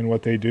in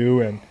what they do,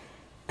 and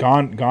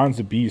Gane's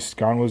a beast.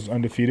 Gane was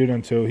undefeated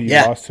until he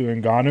lost to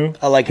Ngannou.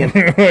 I like him.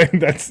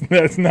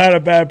 That's not a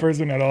bad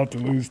person at all to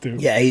lose to.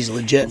 Yeah, he's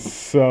legit.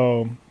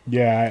 So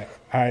yeah,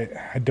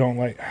 I don't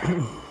like.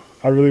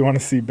 I really want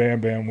to see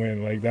Bam Bam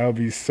win. Like that would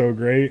be so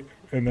great.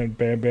 And then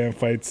Bam Bam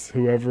fights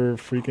whoever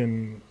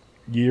freaking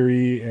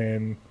Yuri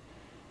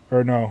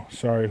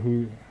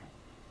who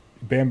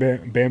Bam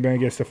Bam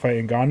gets to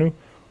fight Ngannou.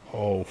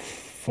 Oh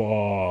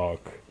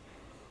fuck.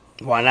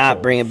 Why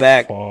not? Bring it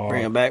back.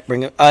 Bring it back.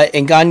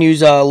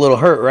 Ngannou's a little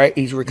hurt, right?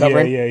 He's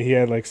recovering. Yeah, he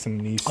had like some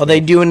knee stuff. Are they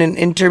doing an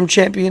interim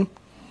champion?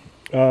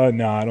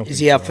 No, I don't. Is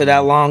he out for that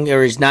long,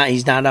 or he's not?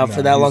 He's not out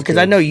for that long because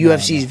I know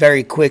UFC is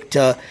very quick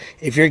to.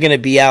 If you're going to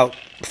be out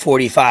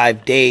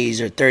 45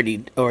 days or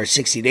 30 or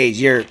 60 days,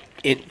 they're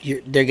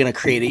going to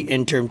create an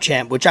interim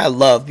champ, which I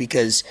love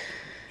because.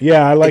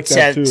 Yeah, I like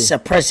that too. It's a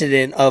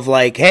precedent of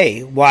like,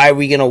 hey, why are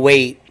we going to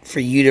wait for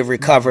you to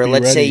recover?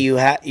 Let's say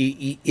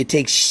it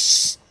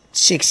takes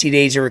 60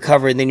 days to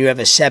recover, and then you have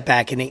a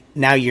setback, and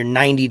now you're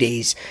 90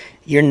 days.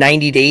 You're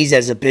 90 days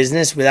as a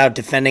business without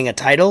defending a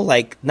title?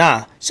 Like,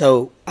 nah.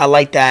 So I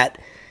like that.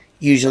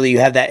 Usually you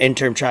have that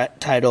interim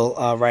title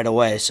right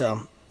away.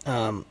 So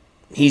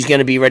he's going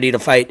to be ready to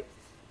fight,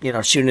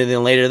 sooner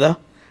than later, though?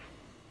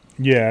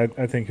 Yeah,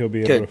 I think he'll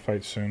be able to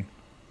fight soon.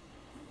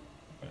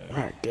 All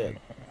right, good.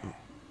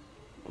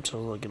 So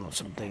looking at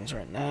some things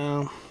right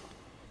now.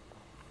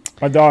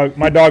 My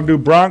dog, Do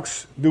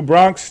Bronx,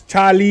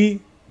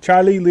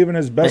 Charlie living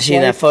his best life. I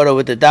seen that photo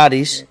with the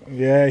Dotties.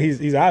 Yeah,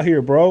 he's out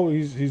here, bro.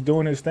 He's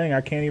doing his thing. I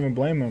can't even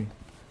blame him.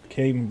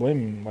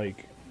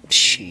 Like,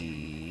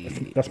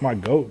 that's my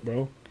goat,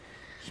 bro.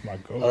 It's my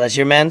goat. Oh, that's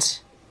your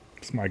man's?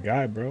 It's my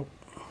guy, bro.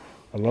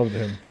 I love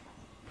him.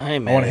 I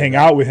want to hang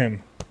out with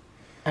him.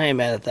 I ain't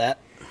mad at that.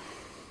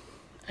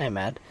 I ain't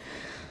mad.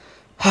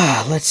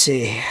 Let's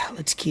see.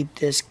 Let's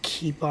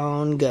keep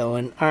on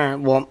going. All right.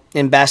 Well,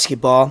 in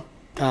basketball,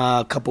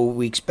 a couple of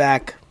weeks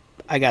back,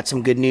 I got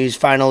some good news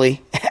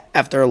finally.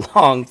 After a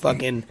long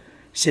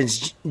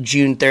since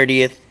June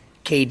 30th,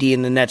 KD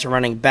and the Nets are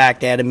running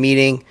back. They had a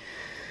meeting.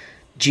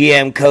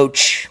 GM,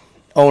 coach,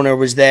 owner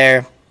was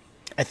there.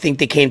 I think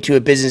they came to a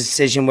business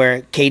decision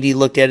where KD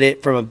looked at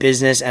it from a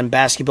business and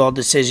basketball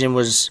decision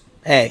was,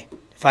 hey,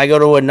 if I go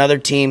to another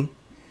team,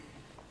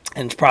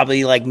 and it's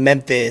probably like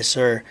Memphis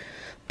or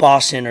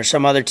Boston or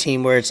some other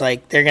team where it's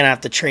like they're going to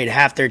have to trade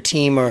half their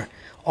team or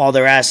all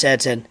their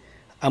assets, and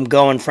I'm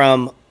going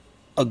from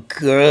a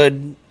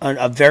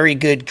very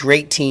good,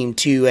 great team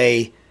to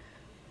a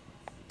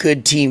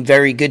good team,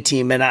 very good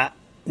team, and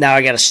now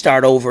I got to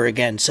start over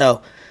again.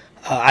 So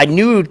I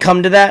knew it would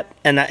come to that,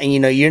 and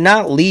you're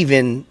not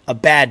leaving a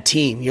bad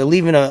team. You're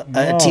leaving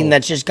a team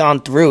that's just gone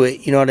through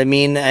it. You know what I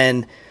mean?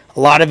 And a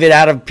lot of it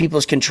out of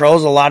people's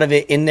controls, a lot of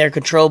it in their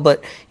control,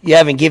 but you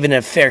haven't given it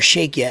a fair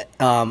shake yet.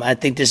 I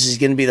think this is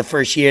going to be the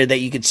first year that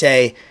you could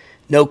say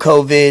no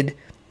COVID.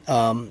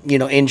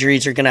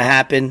 Injuries are going to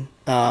happen.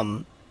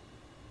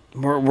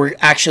 We're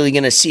actually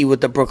going to see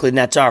what the Brooklyn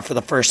Nets are for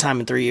the first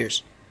time in 3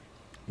 years.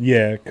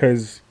 Yeah,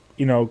 because,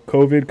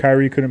 COVID,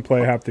 Kyrie couldn't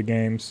play half the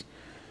games.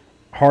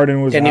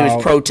 Harden was out. And he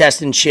was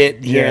protesting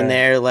shit here and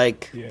there, a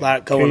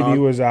lot going on.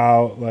 KD was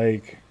out,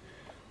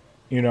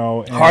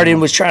 Harden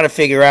was trying to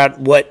figure out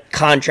what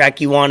contract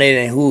he wanted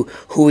and who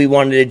he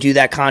wanted to do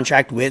that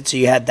contract with, so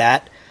you had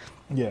that.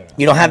 Yeah.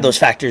 You don't have those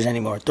factors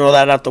anymore. Throw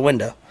that out the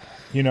window.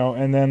 You know,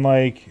 and then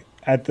like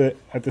at the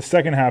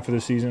second half of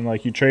the season,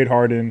 like you trade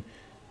Harden,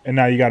 and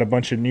now you got a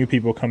bunch of new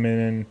people come in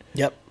and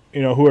Yep.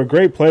 you know, who are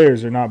great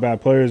players. They're not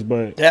bad players,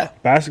 but Yeah.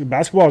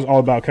 basketball is all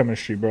about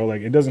chemistry, bro.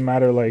 Like, it doesn't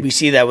matter, like, We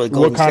see that with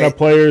Golden what kind State. of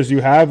players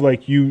you have.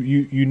 Like,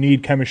 you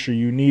need chemistry.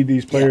 You need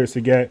these players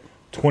to get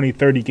 20,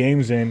 30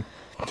 games in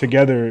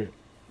together,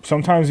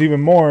 sometimes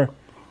even more,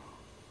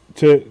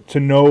 to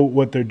know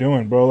what they're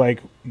doing, bro. Like,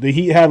 the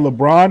Heat had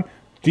LeBron,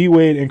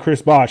 D-Wade, and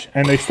Chris Bosh,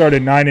 and they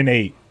started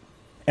 9-8.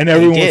 And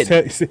everyone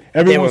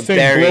was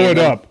saying, blow it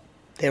up.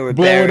 They were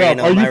Blow it burying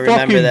up. Are them. I you remember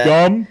fucking that.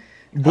 dumb?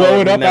 Blow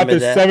it up remember after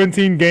that.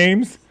 17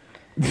 games?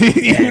 Do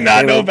you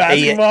not know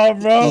basketball,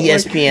 bro?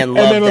 ESPN And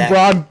loved then that.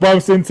 LeBron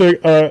bumps into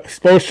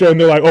Spoelstra, and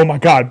they're like, "Oh my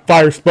God,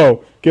 fire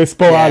Spo! Get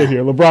Spo out of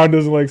here." LeBron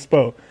doesn't like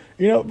Spo.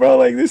 You know, bro.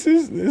 Like this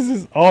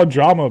is all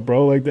drama,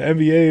 bro. Like the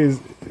NBA is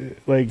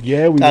like,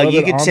 yeah, we love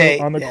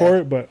it on the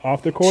court, but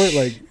off the court,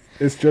 like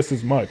it's just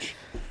as much.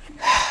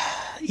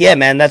 Yeah,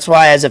 man. That's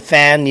why, as a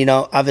fan, you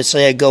know,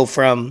 obviously I go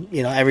from,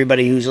 you know,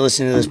 everybody who's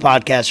listening to this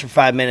podcast for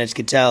 5 minutes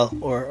could tell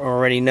or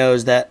already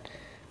knows that,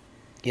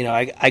 you know,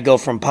 I go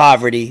from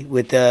poverty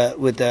I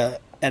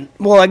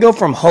go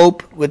from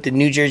hope with the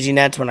New Jersey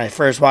Nets when I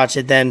first watched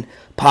it, then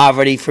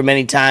poverty for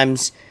many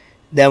times,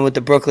 then with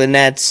the Brooklyn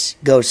Nets,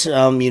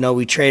 you know,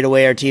 we trade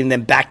away our team,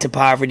 then back to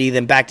poverty,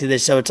 then back to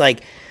this. So it's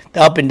like the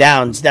up and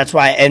downs. That's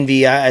why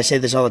I say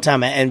this all the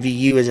time. I envy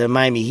you as a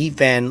Miami Heat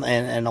fan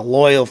and a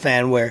loyal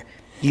fan where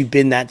you've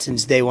been that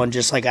since day one,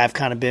 just like I've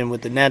kind of been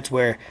with the Nets,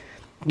 where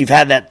you've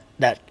had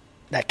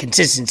that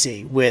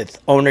consistency with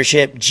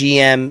ownership,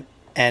 GM,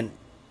 and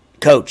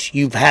coach.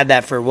 You've had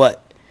that for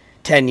what,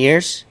 10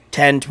 years?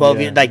 10,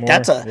 12 years? Like, more,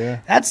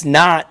 that's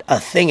not a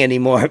thing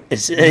anymore.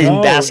 It's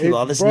in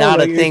basketball. That's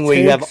not a thing where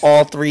you have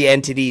all three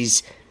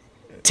entities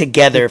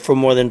together for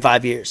more than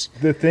 5 years.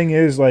 The thing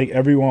is, like,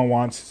 everyone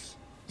wants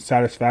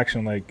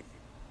satisfaction, like,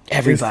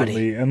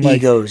 everybody, and like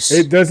egos.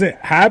 It doesn't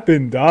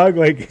happen, dog.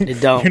 Like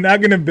you're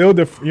not gonna build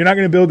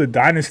a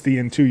dynasty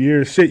in 2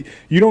 years. Shit,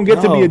 you don't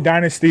get to be a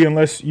dynasty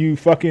unless you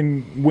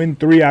fucking win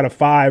 3 out of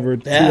 5 or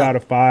 2 out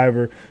of 5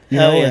 or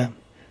and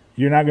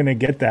you're not gonna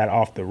get that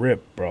off the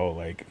rip, bro.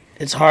 Like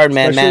it's hard,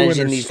 man,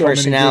 managing these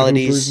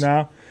personalities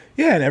now.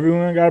 Yeah, and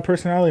everyone got a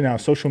personality now.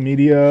 Social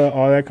media,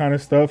 all that kind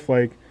of stuff.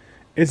 Like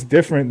it's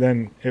different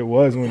than it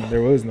was when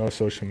there was no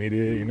social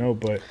media, you know.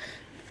 But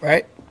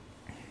right.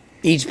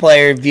 Each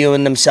player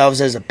viewing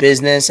themselves as a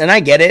business, and I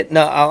get it.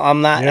 No,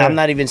 I'm not. Yeah. I'm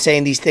not even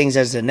saying these things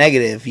as a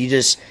negative.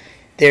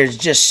 There's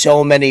just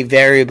so many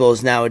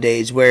variables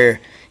nowadays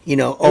where, you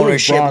know,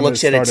 ownership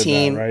looks at a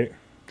team. That, right?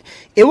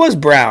 It was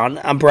Brown,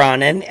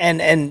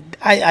 and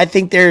I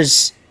think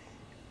there's,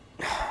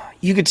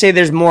 you could say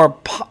there's more.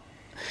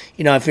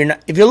 You know, if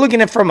you're looking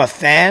at it from a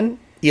fan,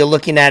 you're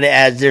looking at it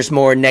as there's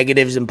more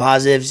negatives and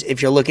positives.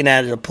 If you're looking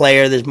at it as a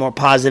player, there's more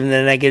positive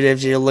than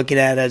negatives. You're looking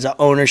at it as an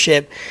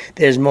ownership,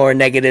 there's more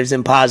negatives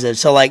than positives.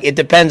 So, like, it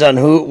depends on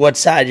what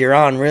side you're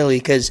on, really,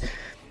 because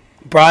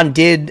Bron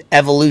did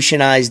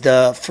evolutionize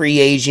the free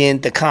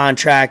agent, the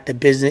contract, the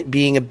business,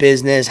 being a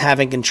business,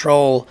 having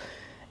control,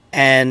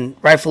 and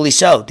rightfully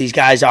so. These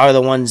guys are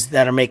the ones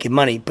that are making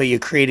money, but you're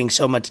creating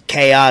so much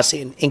chaos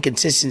and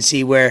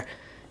inconsistency where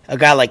a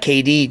guy like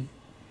KD,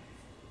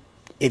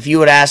 if you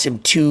would ask him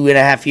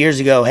 2.5 years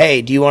ago,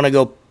 hey, do you want to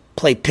go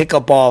play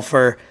pickup ball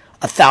for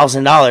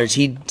 $1,000?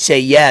 He'd say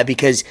yeah,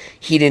 because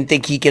he didn't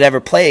think he could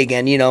ever play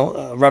again. You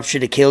know,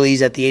 ruptured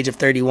Achilles at the age of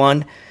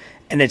 31.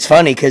 And it's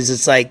funny because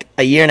it's like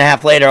a year and a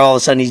half later, all of a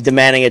sudden he's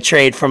demanding a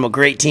trade from a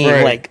great team.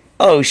 Right. Like,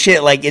 oh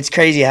shit, like it's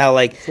crazy how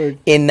like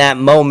in that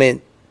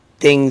moment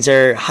things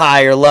are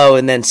high or low,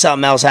 and then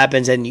something else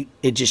happens and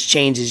it just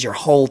changes your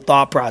whole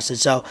thought process.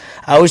 So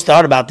I always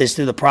thought about this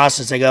through the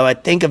process. I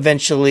think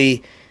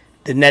eventually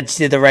the Nets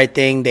did the right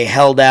thing. They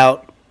held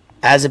out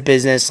as a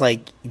business.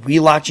 Like, we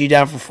locked you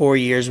down for 4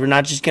 years. We're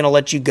not just going to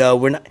let you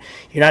go. You're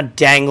not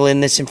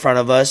dangling this in front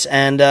of us,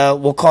 and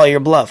we'll call your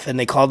bluff. And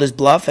they called his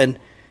bluff, and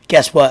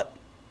guess what?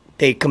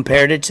 They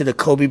compared it to the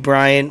Kobe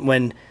Bryant,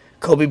 when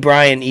Kobe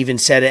Bryant even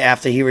said it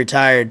after he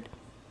retired.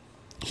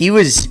 He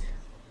was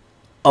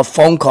a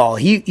phone call.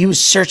 He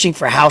was searching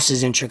for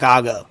houses in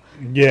Chicago.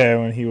 Yeah,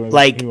 when he was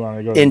like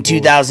in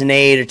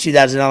 2008 or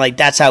 2009, like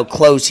that's how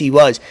close he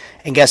was.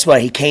 And guess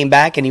what? He came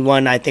back and he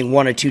won, I think,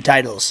 1 or 2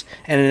 titles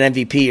and an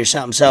MVP or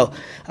something. So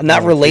I'm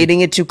not relating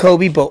it to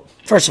Kobe, but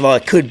first of all,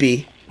 it could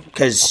be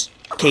because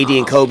KD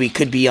and Kobe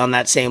could be on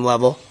that same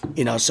level,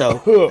 you know.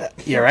 So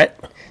you're right.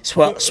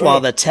 Swallow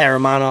the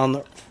Terramana on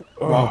the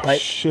wrong pipe.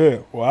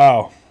 Shit!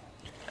 Wow.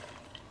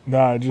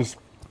 Nah, I just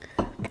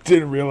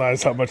didn't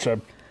realize how much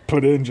I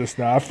put in just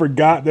now. I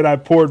forgot that I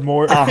poured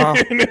more.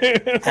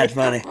 That's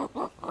funny.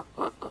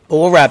 But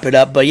we'll wrap it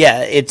up. But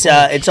yeah, it's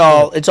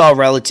all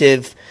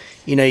relative.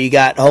 You know, you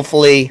got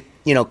hopefully,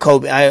 you know,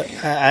 Kobe.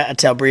 I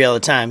tell Brie all the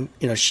time,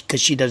 you know,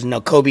 because she doesn't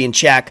know, Kobe and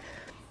Shaq,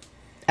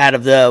 out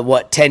of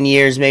the 10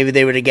 years maybe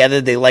they were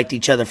together, they liked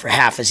each other for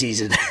half a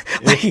season.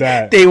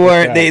 They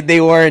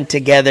weren't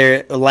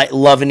together like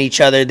loving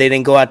each other. They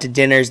didn't go out to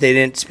dinners. They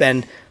didn't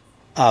spend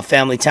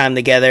family time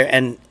together.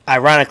 And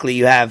ironically,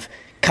 you have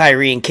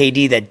Kyrie and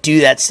KD that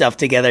do that stuff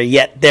together,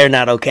 yet they're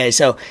not okay.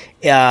 So,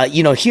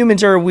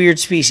 humans are a weird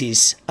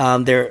species.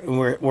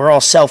 We're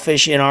all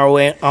selfish in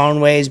our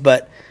own ways,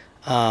 but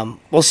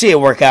we'll see it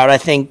work out. I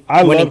think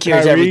winning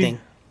cures everything.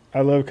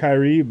 I love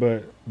Kyrie,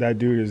 but that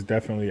dude is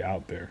definitely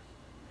out there.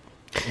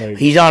 Like,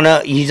 he's on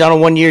a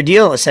 1-year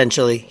deal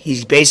essentially.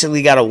 He's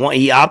basically got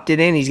he opted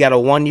in. He's got a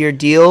 1-year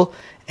deal.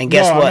 And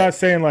guess what? I'm not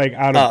saying like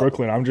out of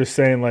Brooklyn. I'm just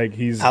saying like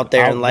he's out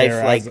there in life,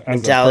 like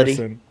mentality.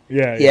 As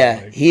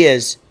yeah, like, he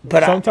is.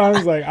 But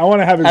sometimes I want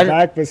to have his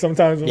back, but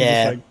sometimes I'm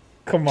just like,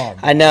 come on.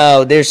 I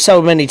know. There's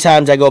so many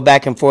times I go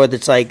back and forth.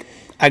 It's like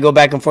I go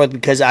back and forth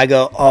because I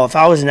go, if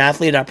I was an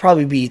athlete, I'd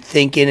probably be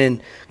thinking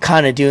and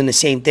kind of doing the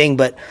same thing.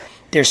 But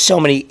there's so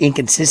many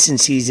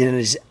inconsistencies in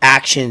his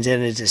actions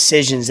and his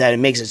decisions that it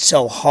makes it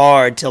so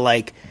hard to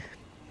like.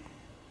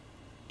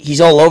 He's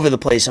all over the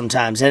place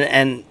sometimes,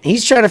 and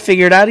he's trying to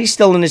figure it out. He's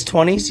still in his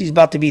 20s. He's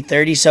about to be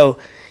 30, so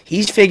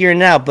he's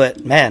figuring it out.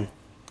 But, man,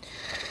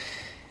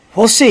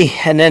 we'll see.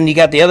 And then you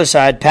got the other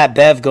side, Pat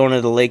Bev going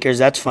to the Lakers.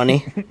 That's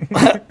funny.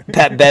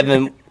 Pat Bev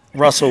and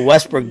Russell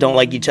Westbrook don't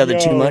like each other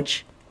too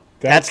much.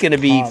 That's going to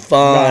be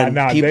fun.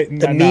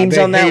 The memes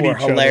on that were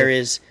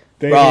hilarious.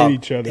 They hate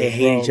each other. They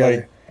hate each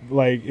other.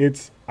 Like,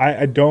 it's –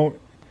 I don't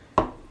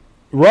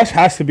 – Russ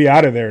has to be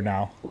out of there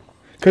now.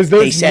 Because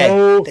there's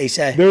They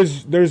say.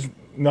 There's –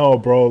 no,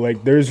 bro.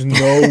 Like, there's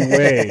no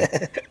way.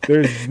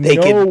 There's they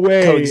no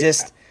way.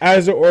 Coexist.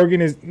 As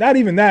an not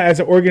even that. As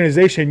an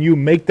organization, you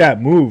make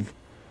that move,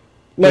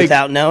 like,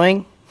 without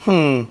knowing.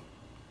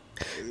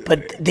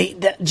 But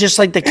just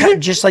like the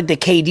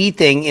KD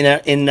thing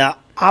in the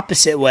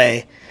opposite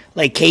way.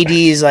 Like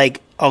KD is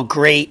like a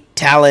great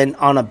talent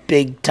on a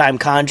big time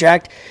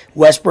contract.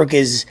 Westbrook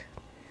is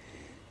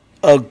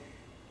a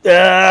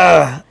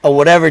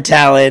whatever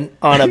talent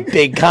on a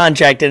big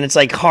contract, and it's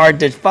like hard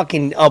to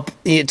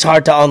it's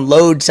hard to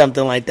unload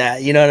something like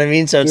that. You know what I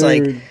mean? So it's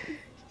like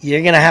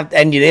you're gonna have,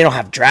 and they don't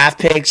have draft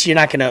picks. You're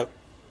not gonna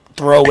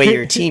throw away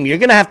your team. You're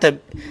gonna have to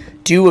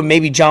do what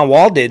maybe John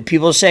Wall did.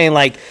 People are saying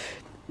like,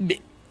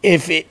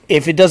 if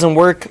it doesn't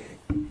work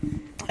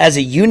as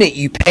a unit,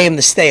 you pay him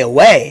to stay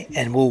away.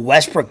 And will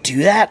Westbrook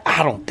do that?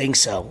 I don't think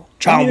so.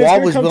 John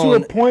Wall was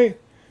willing to a point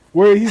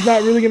where he's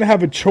not really gonna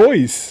have a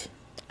choice.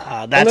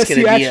 That's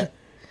going to be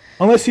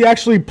unless he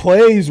actually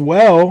plays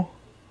well.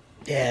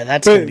 Yeah,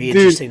 that's going to be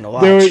interesting to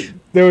watch.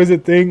 There was a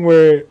thing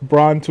where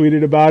Bron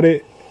tweeted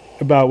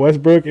about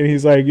Westbrook, and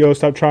he's like, yo,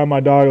 stop trying my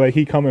dog. Like,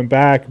 he coming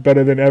back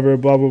better than ever,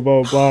 blah, blah,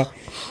 blah, blah.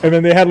 And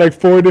then they had like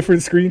 4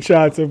 different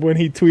screenshots of when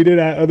he tweeted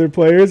at other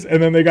players,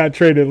 and then they got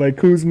traded. Like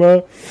Kuzma.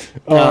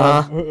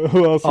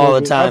 Who else? All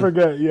the time. I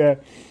forget, yeah.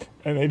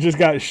 And they just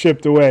got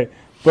shipped away.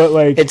 But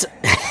like, it's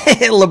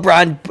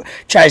LeBron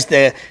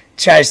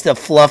tries to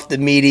fluff the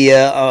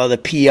media, the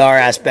PR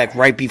aspect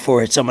right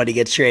before somebody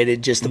gets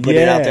traded, just to put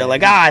it out there.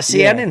 Like, I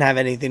didn't have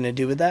anything to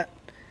do with that.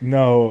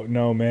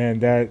 No, man,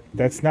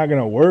 that's not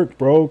gonna work,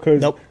 bro.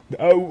 Because nope.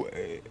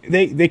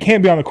 They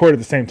can't be on the court at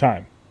the same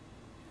time.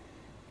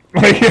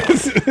 Like,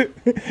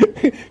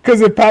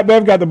 because if Pat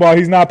Bev got the ball,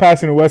 he's not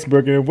passing to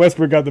Westbrook, and if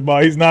Westbrook got the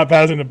ball, he's not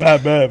passing to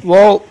Pat Bev.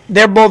 Well,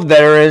 they're both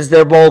veterans.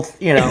 They're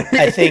both,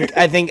 I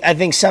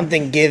think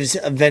something gives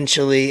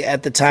eventually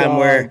at the time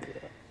where.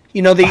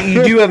 You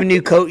do have a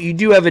new coach. You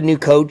do have a new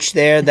coach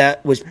there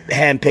that was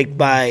handpicked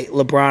by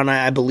LeBron,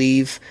 I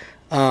believe.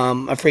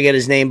 I forget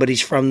his name, but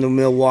he's from the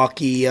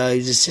Milwaukee.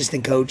 He's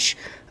assistant coach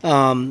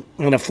and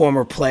a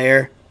former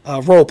player,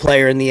 role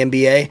player in the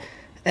NBA.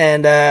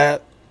 And they're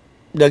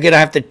gonna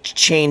have to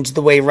change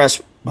the way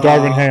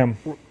Darvin Ham.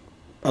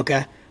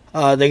 Okay,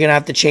 they're gonna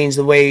have to change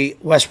the way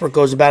Westbrook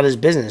goes about his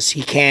business.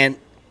 He can't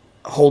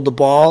hold the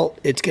ball.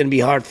 It's gonna be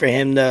hard for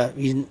him to.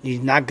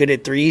 He's not good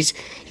at threes.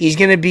 He's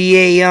gonna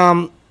be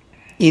a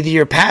either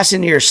you're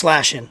passing or you're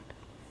slashing.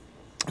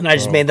 And I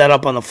just made that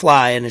up on the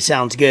fly, and it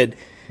sounds good.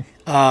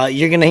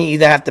 You're going to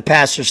either have to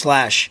pass or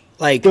slash.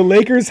 Like the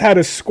Lakers had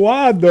a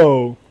squad,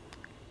 though.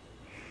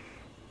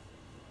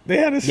 They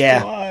had a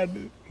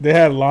squad. They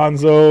had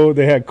Lonzo.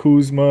 They had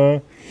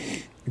Kuzma.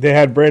 They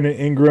had Brandon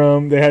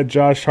Ingram. They had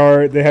Josh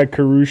Hart. They had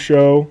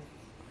Caruso.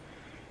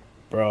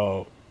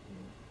 Bro.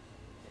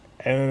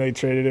 And then they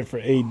traded it for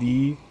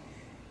AD.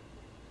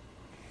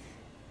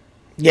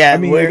 Yeah, I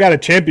mean, they got a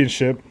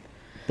championship.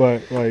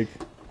 But, like,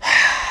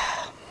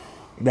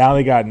 now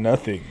they got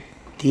nothing.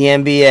 The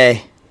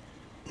NBA,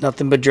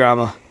 nothing but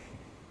drama.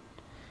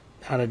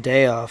 Not a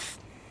day off.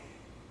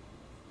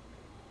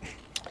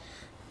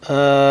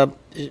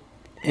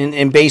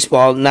 In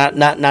baseball,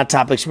 not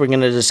topics we're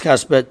going to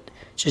discuss, but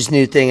just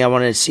new thing. I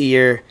wanted to see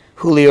your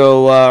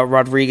Julio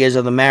Rodriguez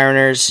of the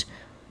Mariners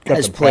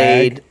has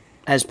played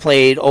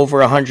over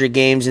 100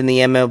 games in the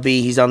MLB.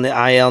 He's on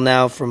the IL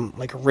now from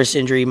like a wrist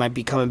injury. He might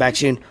be coming back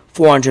soon.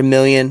 $400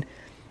 million.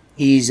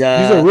 He's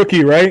a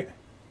rookie, right?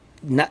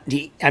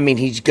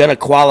 He's gonna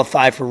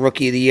qualify for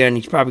Rookie of the Year, and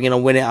he's probably gonna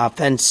win it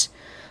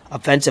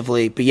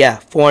offensively. But yeah,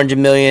 $400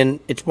 million.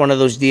 It's one of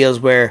those deals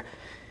where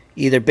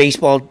either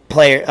baseball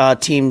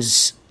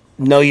teams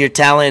know your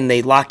talent and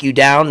they lock you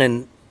down,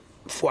 and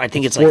I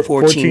think it's like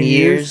 14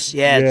 years.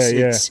 Yeah,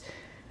 it's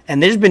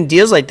and there's been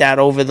deals like that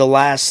over the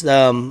last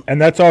and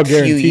that's all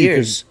guaranteed few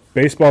years.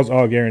 Baseball's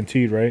all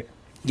guaranteed, right?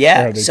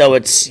 Yeah, so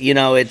it's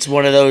it's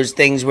one of those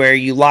things where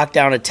you lock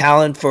down a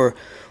talent for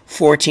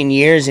 14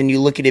 years and you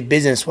look at it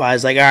business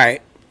wise, like, all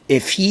right,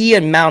 if he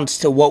amounts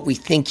to what we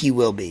think he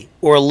will be,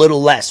 or a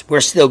little less, we're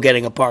still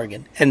getting a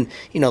bargain. And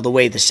the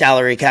way the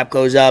salary cap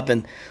goes up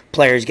and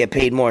players get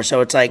paid more,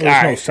 so it's like, there's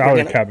all no right,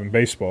 salary cap in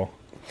baseball.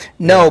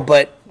 No,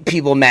 but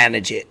people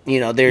manage it.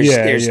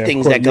 There's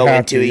things that go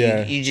into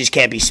it. You just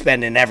can't be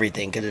spending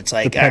everything because it's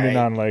like depending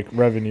on like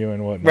revenue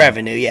and whatnot.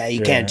 Revenue,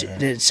 you can't.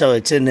 So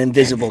it's an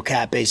invisible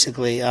cap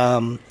basically.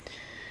 So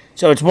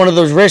it's one of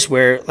those risks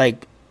where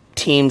like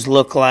teams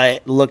look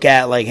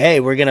at like, hey,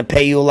 we're gonna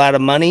pay you a lot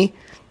of money,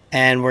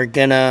 and we're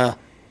gonna,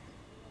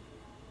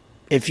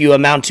 if you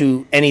amount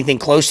to anything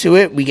close to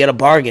it, we get a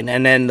bargain.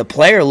 And then the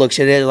player looks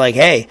at it like,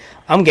 hey,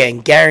 I'm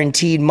getting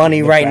guaranteed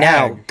money right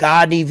now.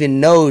 God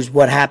even knows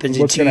what happens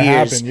in 2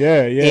 years.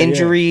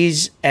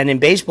 Injuries. And in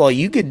baseball,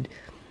 you could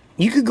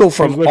go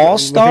from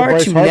all-star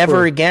to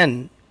never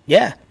again.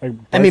 Yeah.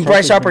 Like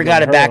Bryce Harper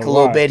got it back a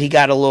little bit. He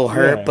got a little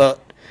hurt. But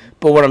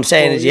what I'm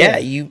saying is,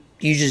 you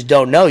just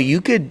don't know.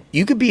 You could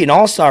be an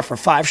all-star for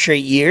 5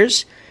 straight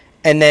years,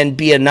 and then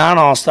be a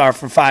non-all-star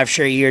for 5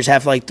 straight years,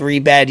 have like 3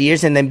 bad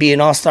years, and then be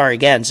an all-star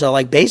again. So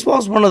like baseball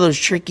is one of those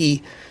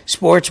tricky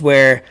sports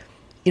where,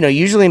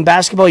 usually in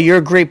basketball, you're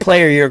a great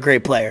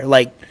player.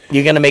 Like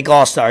you're going to make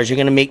all-stars.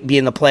 You're going to be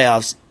in the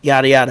playoffs,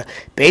 yada, yada.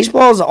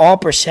 Baseball is all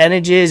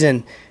percentages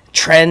and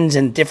trends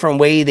and different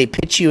way they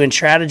pitch you and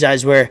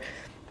strategize, where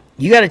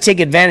you got to take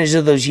advantage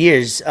of those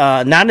years.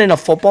 Not in a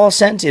football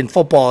sense. In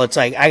football, it's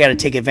like I got to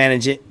take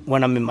advantage of it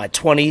when I'm in my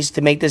 20s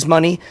to make this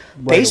money.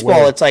 Right.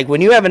 Baseball, it's like when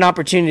you have an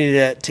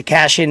opportunity to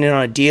cash in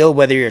on a deal,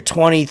 whether you're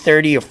 20,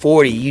 30, or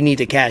 40, you need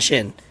to cash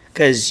in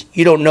because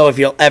you don't know if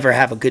you'll ever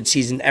have a good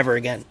season ever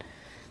again,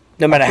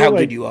 no matter how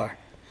good you are.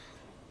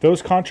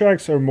 Those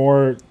contracts are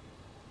more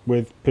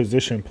with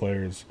position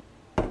players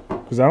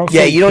because I don't.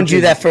 Yeah, you don't do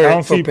that for. I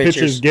don't see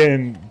pitchers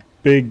getting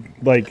big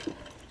like.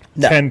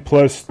 No.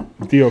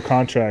 10+ deal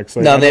contracts.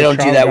 Like, no, they don't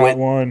do that with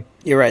one.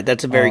 You're right.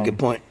 That's a very good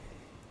point.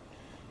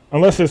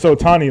 Unless it's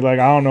Ohtani, like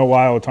I don't know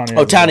why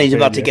Ohtani's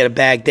about to get a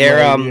bag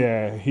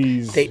there.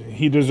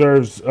 He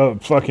deserves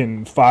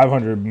fucking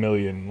 $500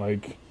 million.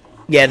 Like,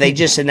 yeah, they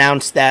just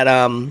announced that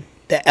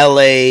the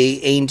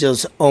LA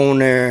Angels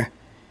owner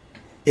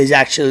is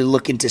actually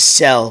looking to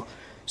sell.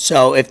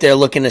 So if they're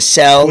looking to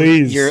sell,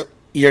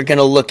 you're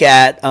gonna look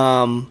at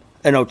an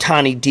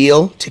Ohtani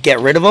deal to get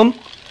rid of him.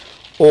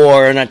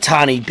 Or an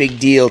Ohtani big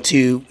deal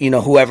to,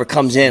 whoever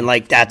comes in,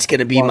 like that's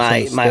going to be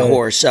my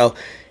horse. So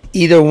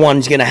either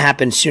one's going to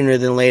happen sooner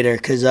than later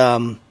because,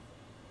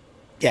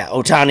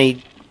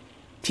 Ohtani,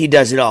 he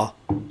does it all.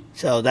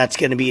 So that's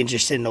going to be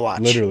interesting to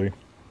watch. Literally.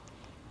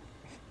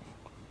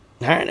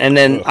 All right. And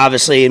then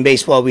obviously in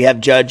baseball, we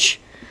have Judge,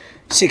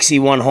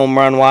 61 home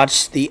run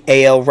watch. The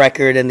AL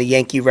record and the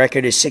Yankee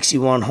record is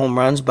 61 home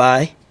runs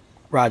by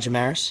Roger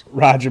Maris.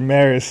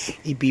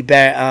 He beat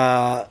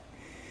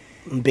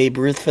Babe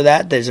Ruth for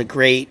that. There's a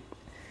great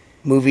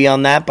movie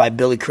on that by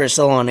Billy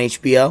Crystal on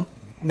HBO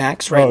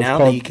Max now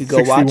that you could go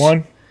 61?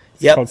 watch.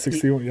 Yep. Called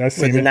 61. Yeah,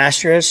 with an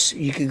asterisk,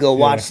 you could go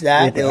watch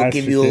that. It'll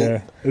give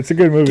you it's a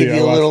good movie. Give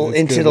you a little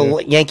into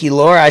the Yankee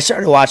lore. I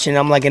started watching.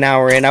 I'm like an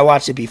hour in. I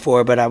watched it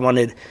before, but I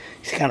wanted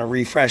to kind of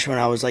refresh when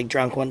I was like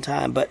drunk one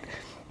time. But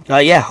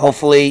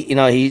hopefully,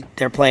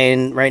 they're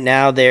playing right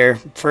now. They're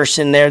first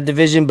in their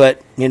division, but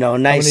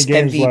nice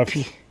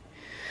MVP.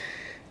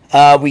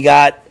 We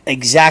got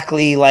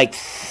exactly like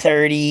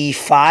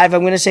 35.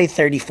 I'm going to say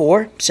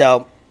 34.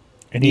 So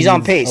he's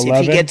on pace.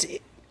 11? If he gets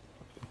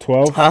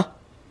 12, huh?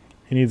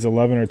 He needs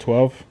 11 or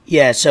 12.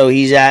 Yeah, so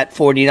he's at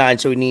 49.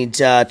 So he needs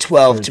 12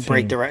 13. To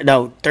break the record.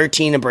 No,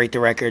 13 to break the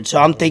record.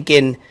 So I'm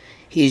thinking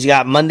he's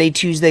got Monday,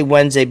 Tuesday,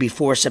 Wednesday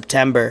before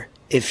September.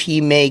 If he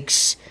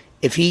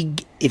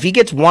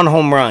gets one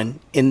home run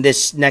in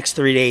this next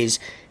 3 days,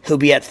 he'll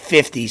be at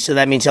 50, so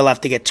that means he'll have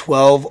to get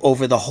 12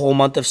 over the whole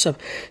month of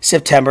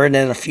September and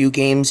then a few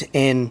games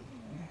in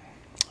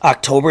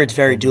October. It's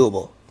very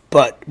doable.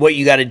 But what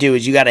you got to do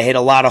is you got to hit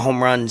a lot of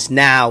home runs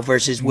now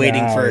versus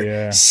waiting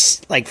for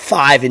like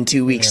 5 and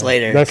 2 weeks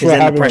later. Because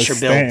then the pressure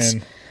builds.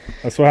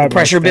 That's what happened. The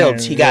pressure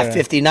builds. He got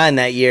 59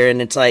 that year,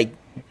 and it's like,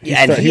 he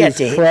had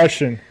to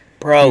crushing.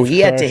 Bro,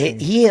 he had to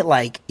hit. He hit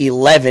like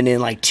 11 in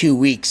like 2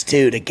 weeks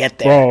too to get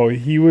there. Bro,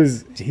 he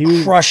was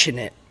crushing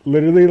it.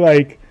 Literally,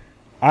 like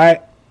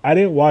I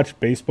didn't watch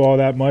baseball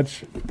that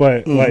much,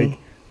 but like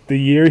the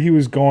year he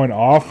was going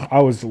off,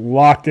 I was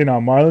locked in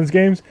on Marlins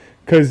games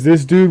because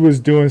this dude was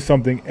doing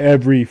something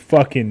every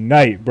fucking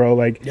night, bro.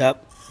 Like,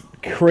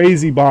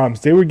 crazy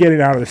bombs. They were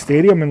getting out of the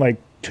stadium in like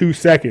 2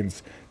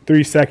 seconds,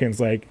 3 seconds.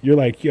 Like, you're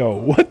like, yo,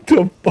 what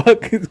the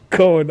fuck is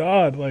going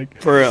on?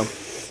 Like, for real.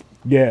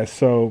 Yeah.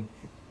 So,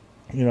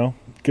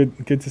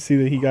 good to see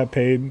that he got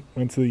paid.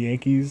 Went to the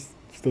Yankees,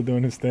 still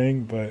doing his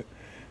thing, but.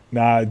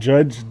 Nah,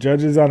 Judge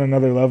is on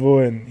another level,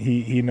 and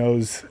he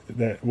knows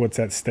that what's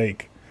at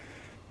stake.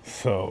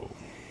 So,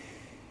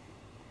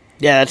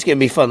 Yeah, that's gonna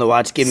be fun to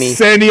watch. Give me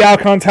Sandy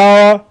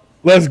Alcantara.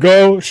 Let's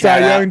go. Cy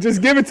Shout out. Young.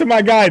 Just give it to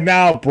my guy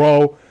now,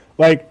 bro.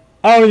 Like,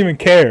 I don't even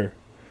care.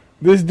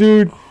 This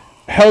dude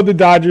held the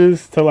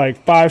Dodgers to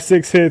like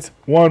 5-6 hits,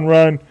 1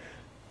 run,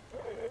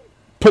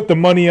 put the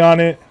money on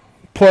it,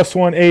 plus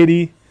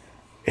 180,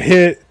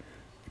 hit,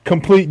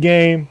 complete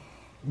game.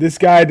 This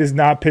guy does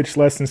not pitch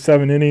less than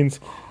 7 innings.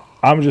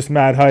 I'm just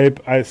mad hype.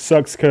 It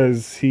sucks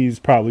because he's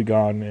probably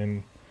gone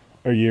in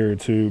a year or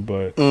two,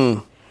 but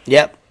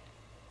Yep.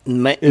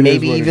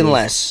 Maybe even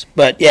less.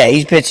 But yeah,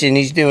 he's pitching.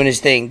 He's doing his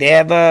thing. They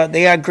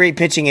got great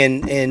pitching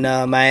in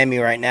Miami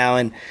right now,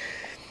 and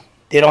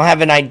they don't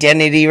have an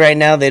identity right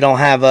now. They don't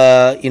have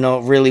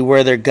really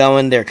where they're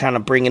going. They're kind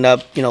of bringing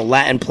up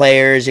Latin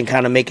players and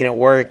kind of making it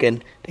work,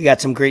 and they got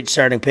some great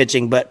starting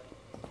pitching. But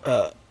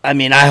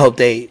I hope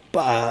they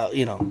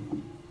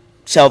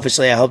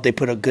selfishly, I hope they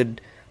put a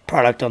good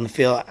product on the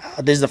field.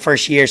 This is the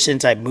first year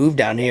since I moved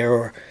down here,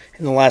 or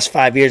in the last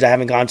 5 years, I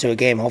haven't gone to a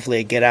game. Hopefully,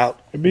 I get out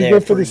It'd be there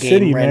good for a the game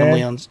city,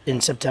 randomly man. in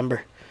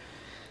September.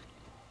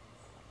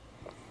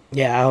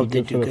 Yeah, I hope they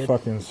Good do for the good.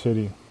 fucking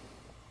city.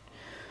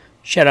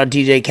 Shout out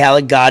DJ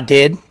Khaled. God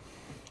did.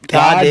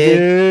 God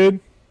did.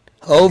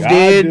 Hove God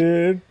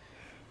did.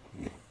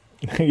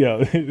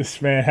 Yo,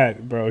 this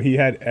man he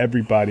had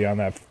everybody on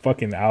that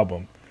fucking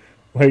album.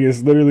 Like,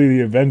 it's literally the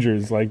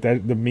Avengers. Like,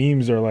 that, the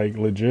memes are like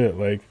legit.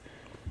 Like,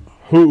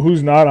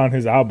 who's not on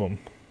his album?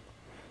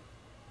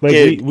 Like,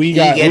 Dude, we he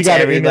got gets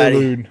an everybody.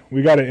 interlude.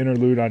 We got an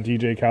interlude on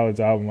DJ Khaled's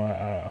album.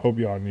 I hope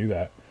y'all knew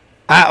that.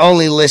 I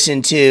only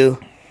listen to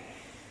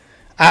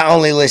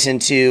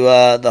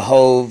the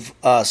Hove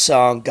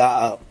song.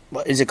 God,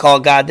 what is it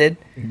called? God did.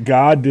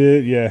 God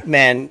did, yeah.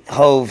 Man,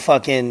 Hove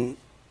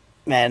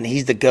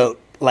he's the GOAT.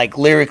 Like,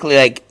 lyrically,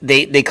 like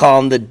they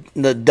call him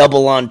the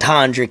double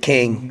entendre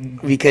king,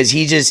 because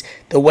he just,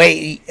 the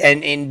way,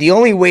 and the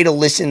only way to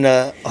listen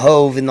to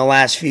Hove in the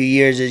last few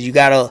years is you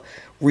gotta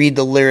read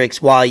the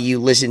lyrics while you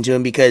listen to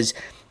him, because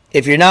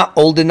if you're not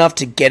old enough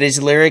to get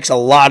his lyrics, a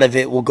lot of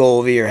it will go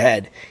over your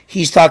head.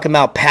 He's talking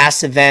about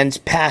past events,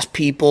 past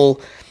people,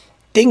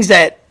 things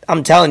that,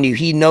 I'm telling you,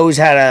 he knows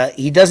how to.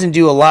 He doesn't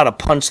do a lot of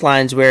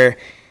punchlines where,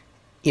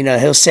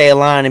 he'll say a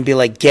line and be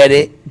like, get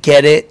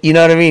it. You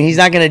know what I mean? He's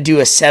not going to do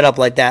a setup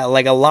like that.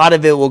 Like, a lot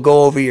of it will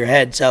go over your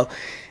head. So,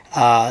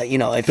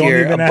 if Don't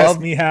you're even above, ask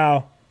me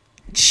how.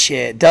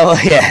 shit,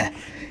 yeah.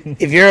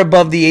 If you're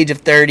above the age of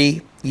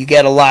 30, you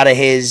get a lot of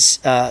his,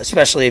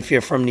 especially if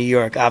you're from New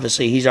York.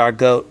 Obviously, he's our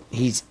GOAT.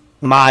 He's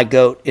my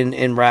GOAT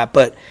in rap.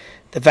 But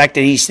the fact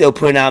that he's still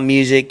putting out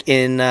music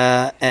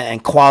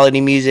and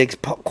quality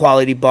music,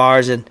 quality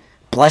bars, and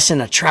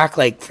blessing a track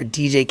like for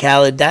DJ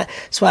Khaled,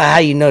 that's how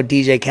you know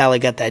DJ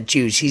Khaled got that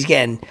juice. He's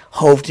getting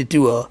Hove to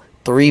do a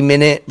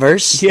 3-minute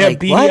verse. Yeah, like,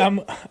 B,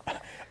 what?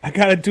 I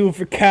gotta do it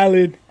for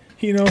Khaled.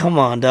 Come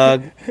on,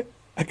 dog.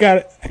 I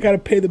gotta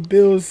pay the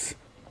bills.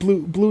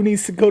 Blue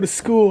needs to go to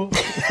school.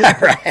 All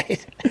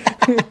right.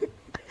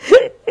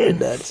 You're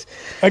nuts.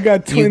 I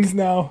got twins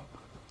now.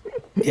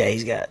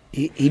 Yeah,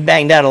 he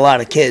banged out a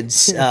lot of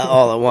kids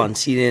all at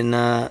once. He didn't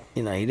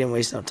he didn't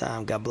waste no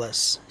time. God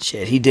bless.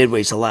 Shit, he did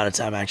waste a lot of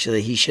time,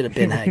 actually. He should have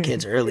had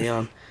kids early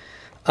on.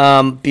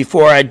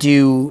 Before I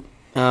do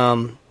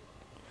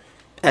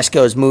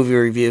Esco's movie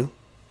review,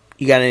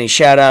 you got any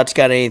shout outs,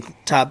 got any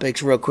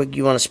topics real quick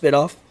you want to spit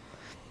off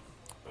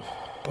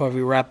before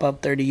we wrap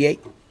up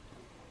 38?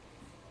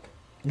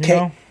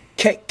 Cake.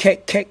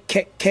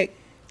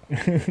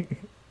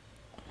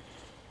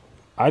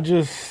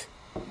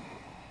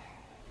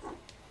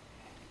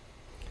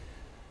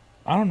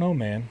 I don't know,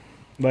 man.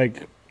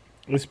 Like,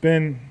 it's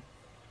been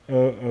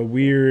a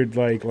weird,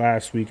 like,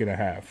 last week and a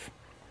half.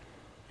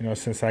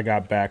 Since I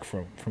got back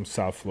from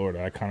South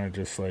Florida, I kind of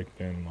just, like,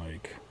 been,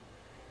 like,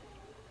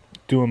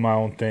 doing my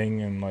own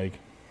thing, and, like,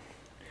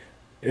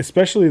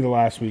 especially the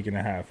last week and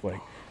a half. Like,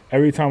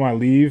 every time I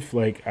leave,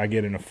 like, I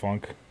get in a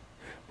funk.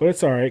 But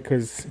it's all right,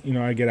 because,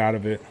 I get out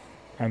of it.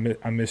 I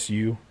miss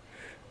you.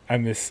 I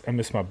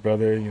miss my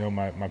brother,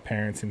 my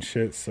parents and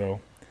shit,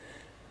 so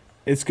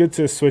it's good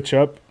to switch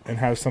up and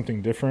have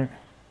something different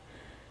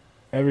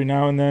every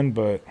now and then,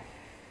 but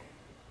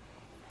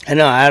I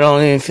know, I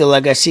don't even feel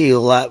like I see you a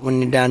lot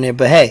when you're down there,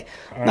 but hey,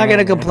 I'm not going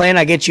to complain.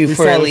 I get you we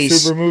for saw at the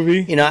least, Super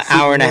movie. an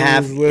hour and a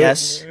half.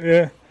 Yes.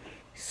 Yeah.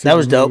 That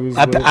was dope. movie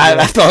I, lit, I,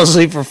 yeah. I fell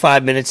asleep for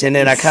 5 minutes in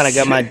it. I kind of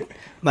got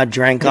my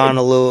drink on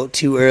a little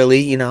too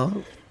early,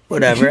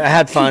 whatever. I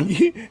had fun.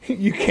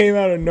 You came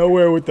out of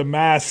nowhere with the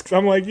masks.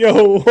 I'm like,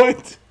 yo,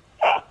 what?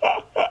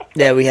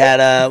 Yeah, we had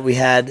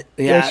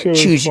That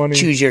shit was funny.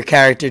 choose your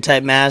character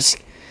type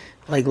mask,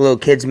 like little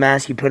kid's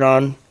mask you put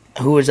on.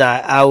 Who was I?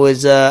 I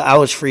was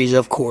Frieza,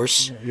 of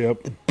course.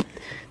 Yep.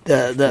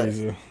 The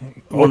Frieza.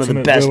 one of the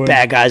Ultimate best villain.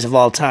 bad guys of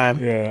all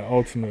time. Yeah,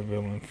 ultimate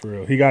villain for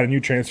real. He got a new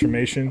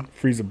transformation.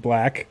 Frieza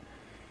Black.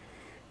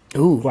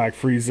 Ooh, Black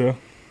Frieza.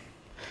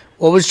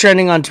 what was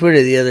trending on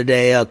Twitter the other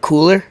day?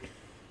 Cooler.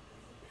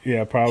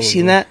 Yeah, probably. You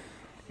seen that?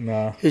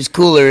 Nah. It was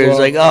Cooler. It was Well,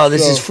 like, oh,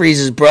 this is so-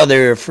 Frieza's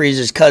brother or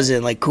Frieza's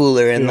cousin, like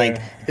Cooler, and like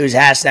Yeah. it was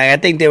hashtag. I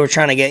think they were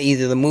trying to get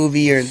either the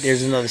movie or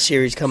there's another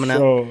series coming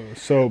out.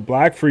 So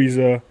Black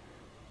Frieza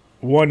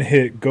one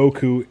hit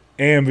Goku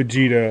and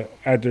Vegeta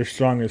at their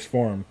strongest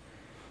form.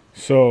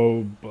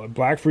 So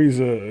Black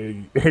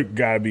Frieza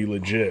gotta be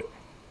legit.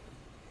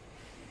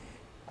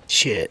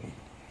 Shit.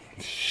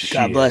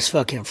 God bless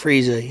fucking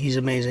Frieza. He's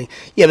amazing.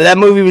 Yeah, but that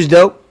movie was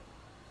dope.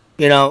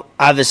 You know,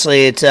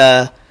 obviously it's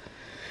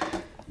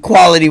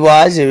quality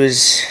wise, it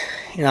was.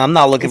 You know, I'm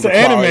not looking for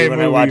quality when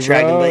I watch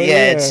Dragon, but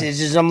yeah, it's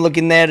just I'm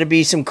looking there to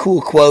be some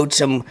cool quotes,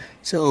 some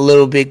a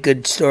little bit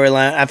good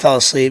storyline. I fell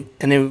asleep,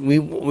 and then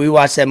we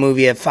watched that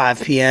movie at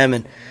 5 p.m.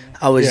 and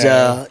I was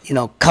a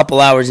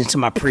couple hours into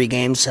my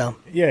pregame, so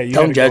you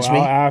don't judge me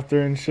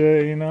after and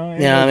shit. You know,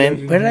 I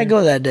mean, where did I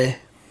go that day?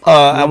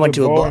 I went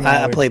to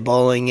I played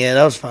bowling. Yeah,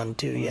 that was fun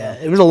too. Yeah,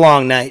 it was a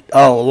long night.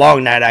 Oh, a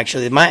long night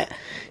actually.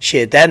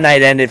 That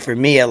night ended for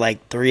me at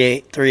like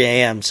 3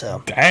 a.m.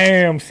 So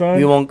damn, son.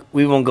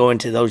 We won't go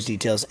into those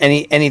details.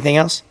 Anything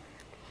else?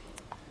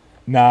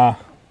 Nah,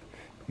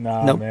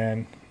 nope.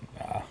 Man.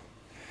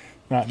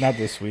 Nah. Not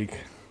this week.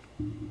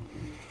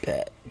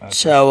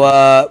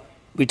 So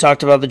we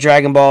talked about the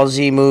Dragon Ball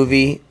Z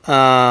movie.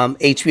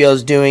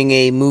 HBO's doing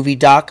a movie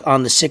doc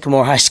on the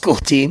Sycamore High School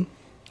team.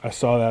 I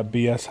saw that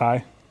BS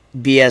High.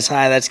 BS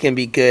High, that's gonna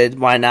be good.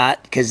 Why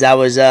not? Because that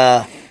was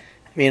on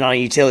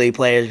Utility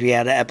Players, we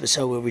had an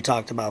episode where we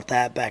talked about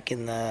that back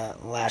in the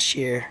last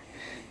year.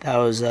 That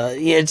was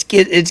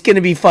it's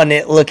gonna be fun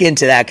to look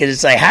into that because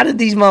it's like, how did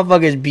these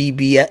motherfuckers be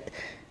BS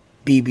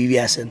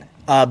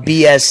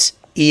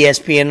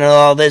ESPN and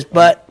all this?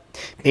 But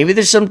maybe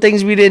there's some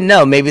things we didn't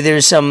know. Maybe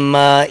there's some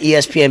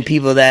ESPN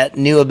people that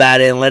knew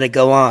about it and let it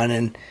go on.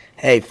 And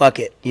hey, fuck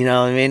it, you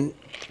know what I mean?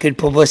 Good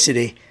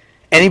publicity.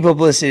 Any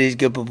publicity is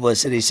good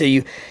publicity. So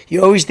you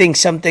always think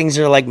some things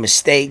are like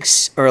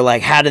mistakes or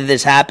like, how did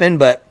this happen?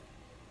 But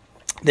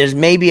there's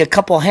maybe a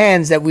couple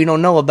hands that we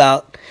don't know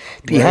about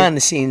behind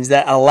the scenes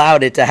that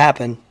allowed it to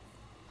happen,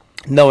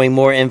 knowing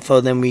more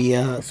info than we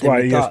That's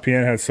why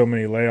ESPN had so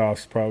many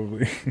layoffs,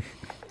 probably.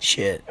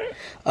 Shit.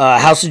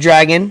 House of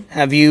Dragon.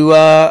 Have you...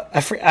 I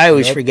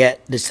always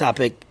forget this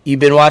topic. You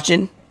been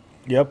watching?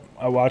 Yep.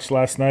 I watched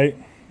last night.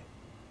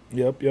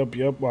 Yep.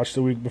 Watched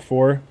the week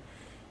before.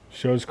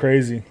 Show's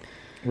crazy.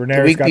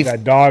 Rhaenyra's got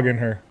that dog in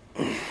her.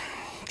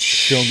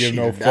 She don't give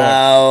no fuck.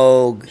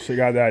 Dog. She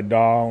got that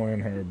dog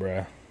in her,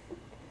 bruh.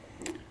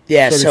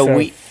 Yeah,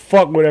 so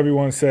fuck what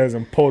everyone says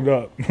and pulled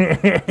up.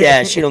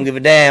 Yeah, she don't give a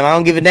damn. I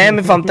don't give a damn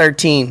if I'm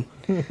 13.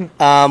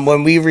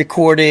 When we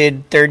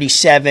recorded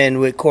 37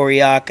 with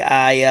Koryak,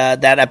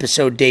 that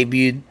episode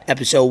debuted,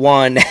 episode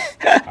 1.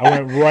 I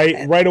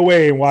went right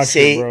away and watched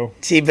it, bro.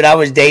 See, but I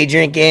was day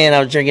drinking. I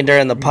was drinking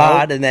during the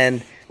pod, and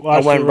then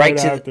I went right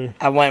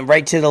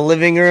to the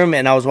living room,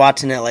 and I was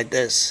watching it like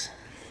this.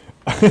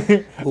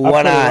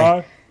 One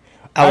eye.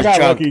 I got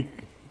drunk. Lucky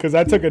because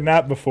I took a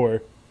nap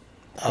before.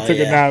 I took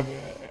a nap.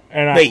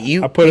 And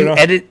I put it on.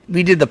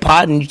 We did the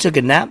pod and you took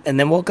a nap and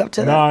then woke up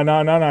to that?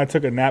 No. I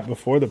took a nap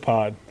before the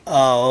pod.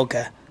 Oh,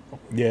 okay.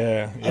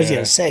 Yeah. I was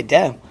going to say,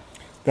 damn.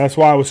 That's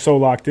why I was so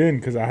locked in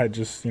because I had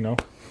just,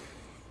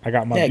 I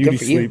got my beauty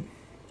sleep.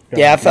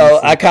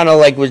 I kind of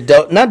like was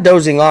not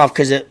dozing off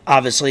because it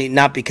obviously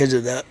not because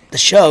of the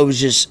show. It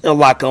was just a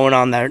lot going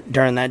on there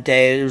during that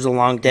day. It was a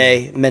long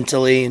day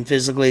mentally and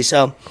physically.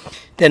 So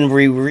then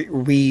we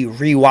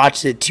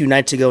rewatched it 2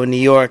 nights ago in New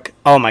York.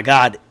 Oh, my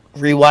God.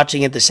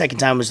 Rewatching it the second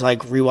time was like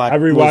rewatch. I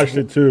rewatched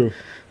it too.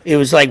 It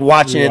was like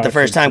watching it the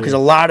first time because a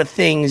lot of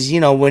things,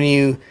 when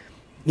you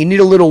need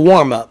a little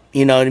warm up.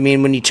 You know what I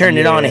mean? When you turn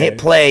it on and hit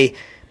play,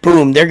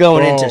 boom, they're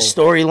going into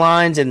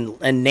storylines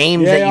and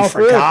names that you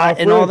forgot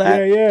and all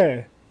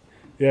that.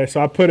 Yeah.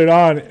 So I put it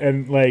on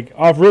and like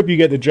off rip, you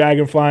get the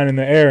dragon flying in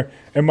the air,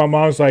 and my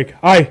mom's like,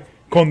 "Ay,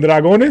 con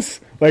dragones."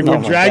 Like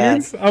with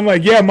dragons, I'm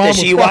like, yeah, Mom. Did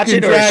she watch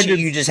it, or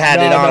you just had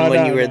it on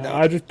when you were?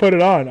 I just put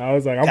it on. I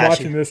was like, I'm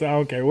watching this. I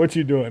don't care what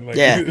you doing. Like,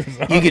 yeah,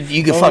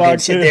 you could fucking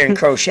sit there and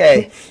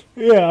crochet.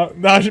 Yeah,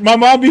 my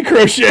mom be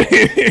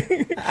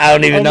crocheting. I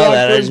don't even know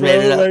that. I just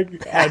made it up.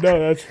 Like, I know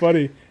that's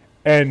funny.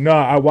 And no,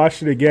 I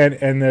watched it again,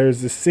 and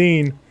there's the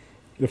scene,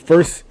 the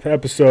first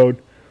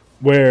episode,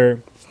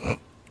 where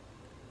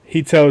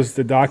he tells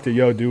the doctor,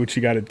 "Yo, do what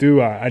you got to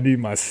do. I need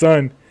my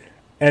son,"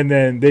 and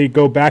then they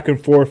go back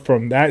and forth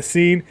from that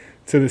scene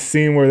to the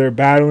scene where they're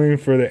battling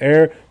for the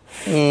air.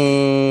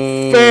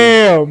 Fam.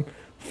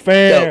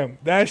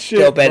 Dope. That shit,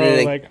 dope bro,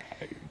 editing. Like,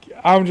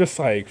 I'm just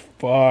like,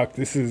 fuck,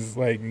 this is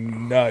like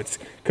nuts.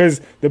 Because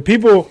the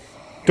people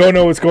don't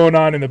know what's going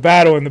on in the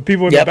battle, and the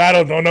people in the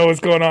battle don't know what's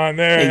going on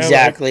there.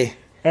 Exactly.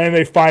 And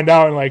they find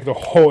out, and like the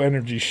whole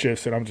energy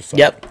shifts, and I'm just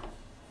like,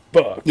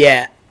 fuck.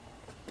 Yeah.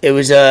 It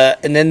was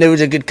and then there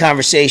was a good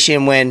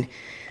conversation when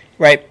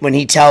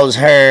he tells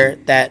her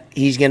that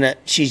she's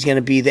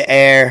gonna be the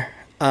heir.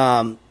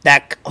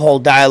 That whole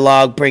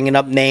dialogue, bringing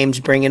up names,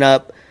 bringing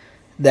up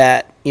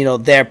that,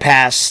 their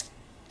past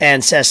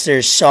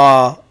ancestors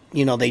saw,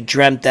 they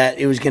dreamt that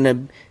it was going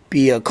to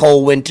be a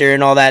cold winter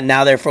and all that.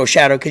 Now they're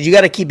foreshadowed. Because you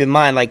got to keep in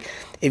mind, like,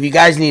 if you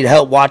guys need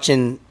help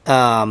watching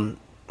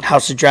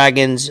House of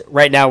Dragons,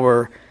 right now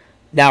we're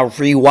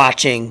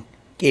rewatching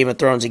Game of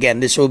Thrones again.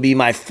 This will be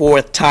my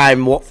 4th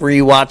time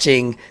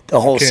rewatching the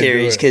whole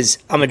series because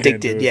I'm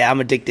addicted. Yeah, I'm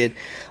addicted.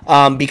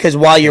 Because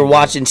while you're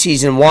watching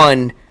season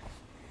 1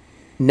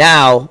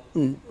 now,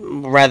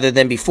 rather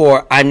than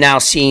before, I'm now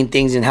seeing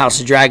things in House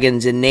of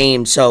Dragons and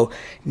names. So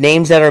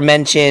names that are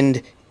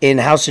mentioned in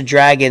House of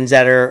Dragons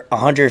that are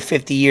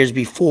 150 years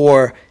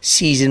before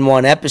season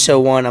 1,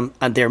 episode 1,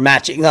 they're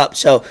matching up.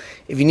 So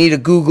if you need to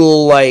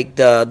Google like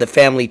the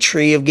family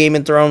tree of Game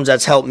of Thrones,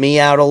 that's helped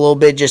me out a little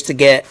bit just to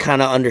get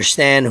kind of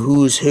understand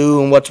who's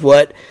who and what's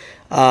what.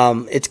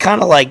 It's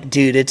kind of like,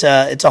 dude, it's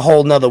a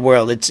whole nother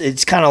world.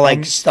 It's kind of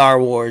like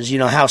Star Wars. You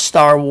know how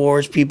Star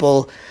Wars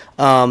people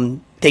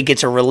think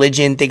it's a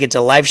religion, think it's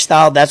a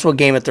lifestyle. That's what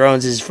Game of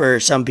Thrones is for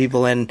some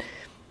people. And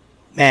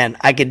man,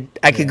 I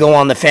could go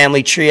on the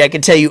family tree. I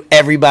could tell you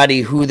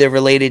everybody who they're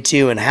related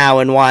to and how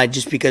and why,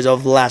 just because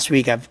over the last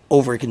week I've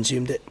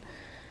overconsumed it.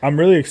 I'm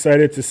really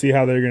excited to see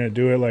how they're going to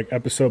do it, like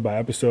episode by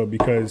episode,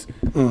 because,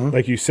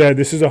 like you said,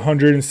 this is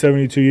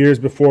 172 years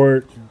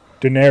before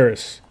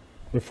Daenerys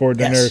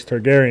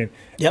Targaryen.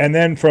 Yep. And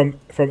then from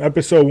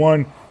episode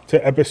 1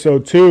 to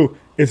episode 2,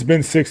 it's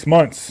been 6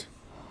 months.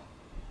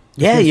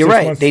 Yeah, you're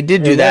right. They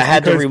did do that. I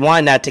had to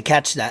rewind that to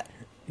catch that.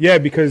 Yeah,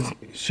 because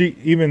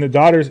even the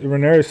daughter,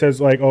 Rhaenyra, says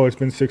like, "Oh, it's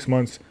been 6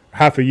 months,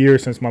 half a year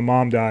since my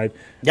mom died."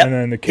 Yep. And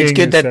then the king. It's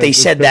good that they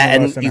said that,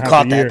 and you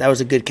caught that. That was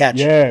a good catch.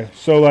 Yeah.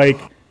 So like,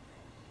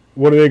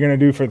 what are they gonna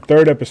do for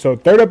third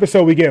episode? Third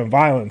episode, we getting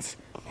violence.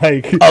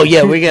 Like, oh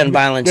yeah, we're getting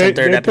violence in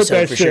third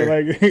episode for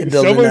sure. Like,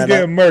 someone's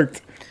getting murked.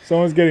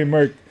 Someone's getting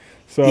murked.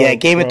 So yeah,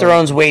 Game of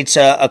Thrones waits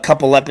a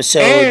couple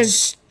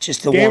episodes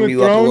just to warm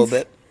you up a little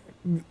bit.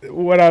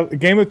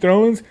 Game of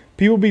Thrones,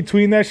 people be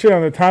tweeting that shit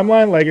on the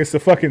timeline like it's the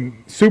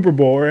fucking Super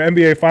Bowl or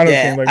NBA Finals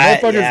game. Like,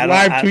 motherfuckers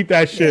live tweet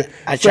that shit.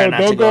 So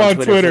don't go on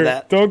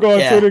Twitter. Don't go on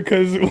Twitter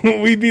because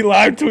we be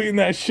live tweeting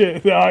that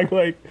shit.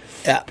 Like,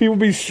 people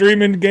be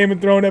streaming Game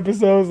of Thrones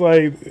episodes.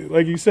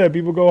 Like you said,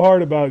 people go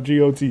hard about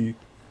GOT.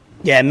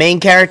 Yeah,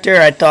 main character,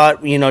 I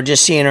thought,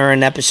 just seeing her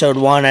in episode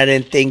 1, I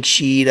didn't think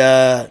she'd,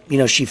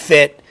 she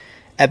fit.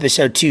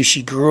 Episode 2,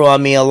 she grew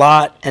on me a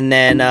lot. And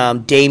then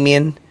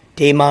Daemon,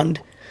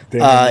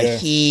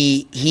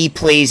 he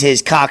plays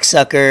his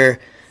cocksucker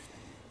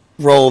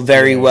role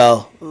very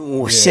well.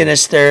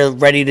 Sinister,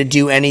 ready to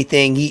do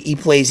anything. He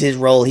plays his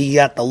role. He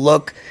got the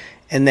look.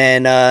 And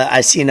then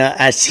I seen a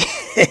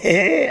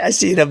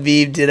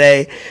meme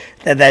today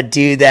that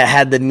dude that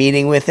had the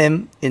meeting with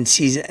him in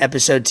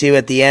episode 2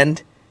 at the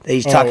end. That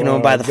he's talking to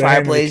him by the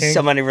fireplace.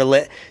 Somebody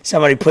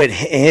put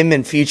him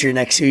and Future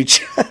next to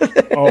each other.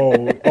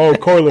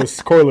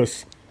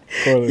 Corlys.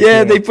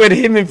 Yeah, they put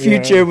him in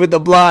Future with the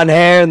blonde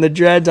hair and the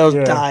dreads. I was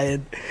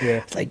dying.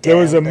 Yeah, it's like, there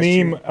was a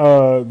meme.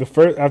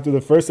 After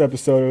the first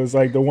episode, it was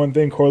like the one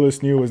thing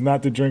Corlys knew was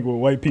not to drink with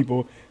white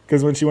people,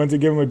 because when she went to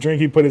give him a drink,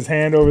 he put his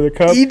hand over the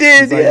cup. He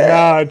did. He's like,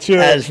 nah, chill.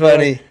 That's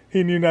funny. Like,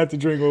 he knew not to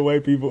drink with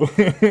white people.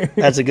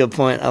 That's a good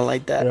point. I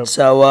like that. Yep.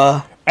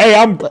 So, hey,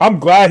 I'm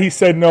glad he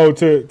said no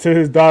to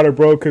his daughter,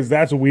 bro, because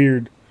that's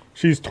weird.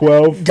 She's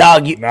 12.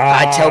 Dog,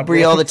 I tell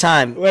Bree all the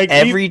time. Like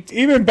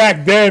even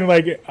back then,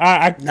 like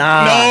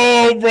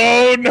no,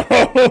 bro, no.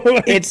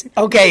 Like, it's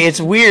okay.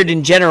 It's weird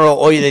in general.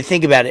 Or you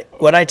think about it.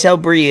 What I tell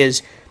Bree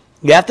is,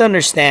 you have to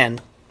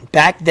understand.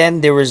 Back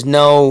then, there was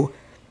no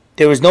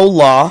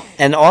law,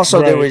 and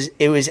also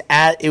it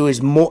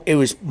was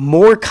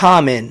more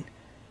common.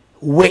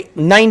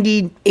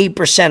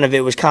 98% of it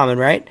was common,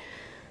 right?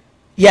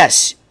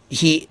 Yes,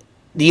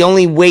 the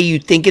only way you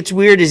think it's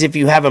weird is if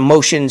you have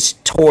emotions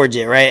towards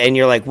it, right? And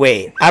you're like,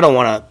 wait, I don't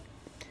want to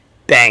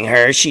bang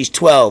her. She's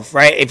 12,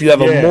 right? If you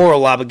have a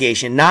moral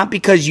obligation, not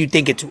because you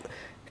think it's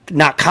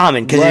not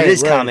common, because it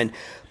is common,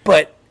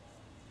 but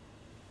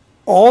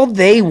all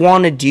they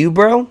want to do,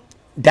 bro,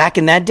 back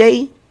in that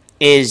day,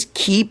 is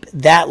keep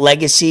that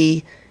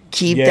legacy,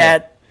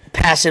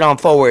 pass it on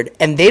forward.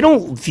 And they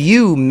don't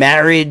view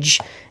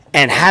marriage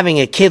and having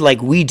a kid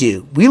like we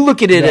do. We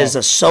look at it as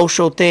a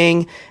social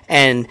thing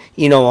and,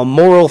 a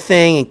moral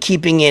thing and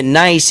keeping it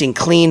nice and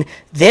clean.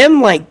 They're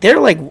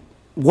like,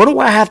 what do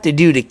I have to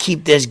do to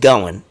keep this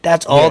going?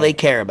 That's all they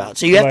care about.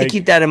 So you have to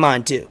keep that in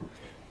mind too.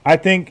 I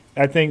think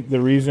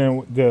the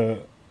reason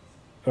the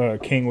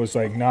king was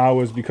like, nah,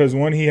 was because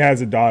one, he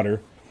has a daughter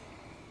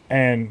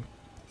and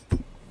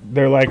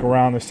they're like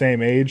around the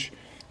same age,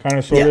 kind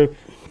of sort of.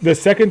 The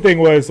second thing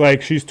was,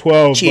 like, she's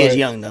 12. She is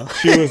young, though.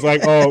 She was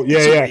like, oh,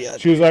 yeah.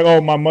 She was like,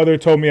 oh, my mother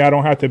told me I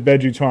don't have to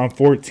bed you till I'm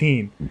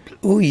 14.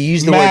 Ooh, you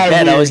used the word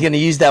bed. I was going to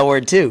use that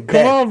word, too.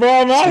 Come on, bro.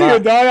 I'm out here,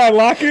 dog. I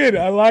lock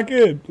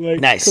it. Like,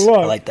 nice. Come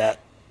on. I like that.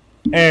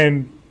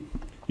 And,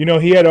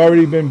 he had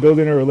already been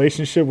building a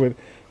relationship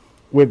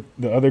with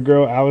the other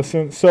girl,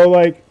 Allison. So,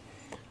 like,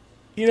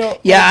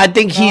 Yeah, I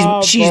think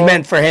she's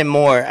meant for him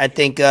more. I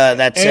think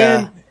that's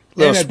a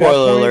little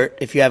spoiler alert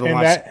if you haven't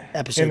watched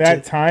episode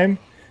 2.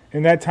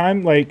 In that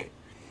time, like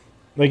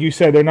you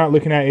said, they're not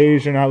looking at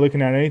age, they're not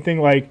looking at anything.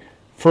 Like,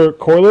 for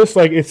Corlys,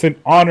 like, it's an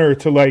honor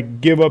to,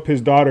 like, give up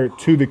his daughter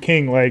to the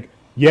king. Like,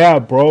 yeah,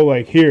 bro,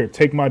 like, here,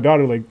 take my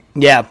daughter. Like,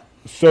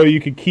 so you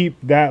could keep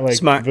that like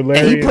Smart. And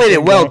Valerian he played it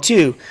thing well going.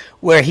 too,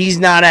 where he's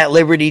not at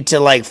liberty to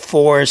like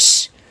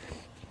force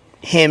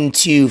him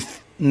to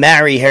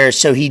marry her,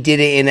 so he did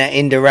it in an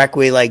indirect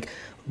way, like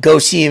go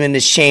see him in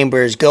his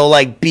chambers, go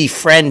like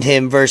befriend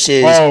him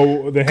versus The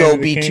Hand go of the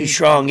be King? too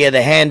strong. Yeah,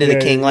 the hand of the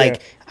king. Yeah, Like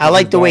yeah. I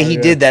like the way he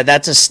Yeah. did that.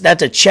 That's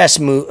a chess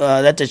move.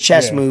 That's a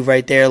chess Yeah. move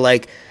right there.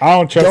 Like I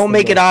don't trust him,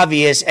 make it though.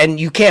 obvious, and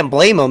you can't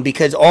blame him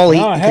because all he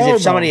Nah, because hell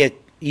if somebody no.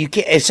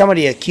 if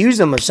somebody accused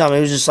him of something,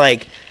 it was just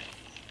like.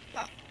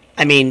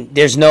 I mean,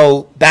 there's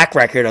no back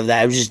record of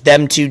that. It was just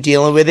them two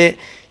dealing with it.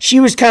 She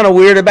was kind of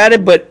weird about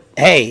it, but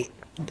hey,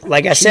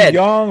 like I said,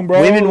 young,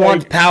 bro. women Like-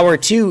 want power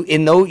too.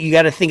 You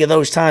got to think of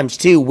those times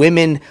too.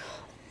 Women,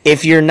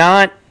 if you're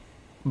not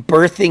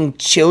birthing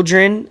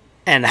children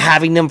and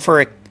having them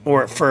for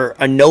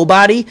a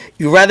nobody,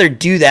 you'd rather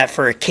do that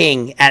for a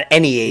king at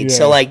any age.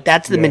 So Yeah. like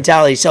that's the Yeah.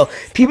 mentality. So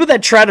people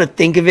that try to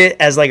think of it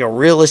as like a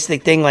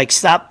realistic thing, like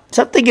stop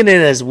thinking it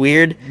as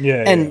weird.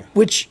 Yeah, and yeah.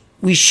 which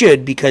we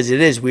should, because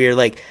it is weird.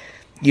 Like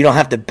you don't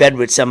have to bed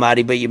with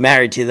somebody, but you're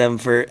married to them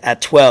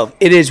at 12.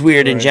 It is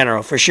weird in Right.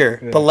 general, for sure.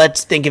 But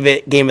let's think of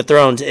it, Game of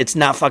Thrones. It's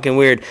not fucking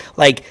weird.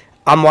 Like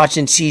I'm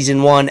watching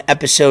season 1,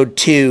 episode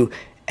 2,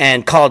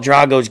 and Khal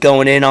Drogo's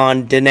going in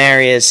on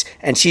Daenerys,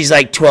 and she's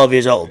like 12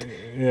 years old,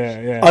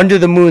 Yeah. under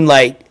the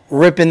moonlight,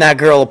 ripping that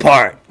girl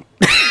apart,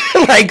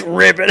 like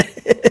ripping.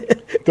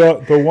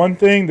 The one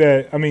thing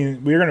that I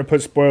mean, we're gonna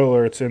put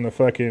spoiler alerts in the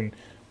fucking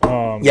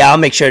Yeah, I'll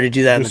make sure to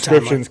do that in the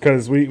descriptions timeline.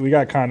 because we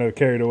got kind of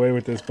carried away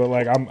with this, but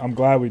like I'm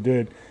glad we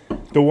did.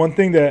 The one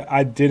thing that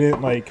I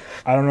didn't like,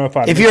 I don't know if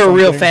I If missed you're a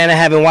real something. fan and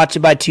haven't watched it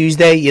by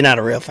Tuesday, you're not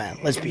a real fan.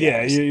 Let's be Yeah,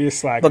 honest. you're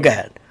slacking. But go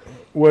ahead.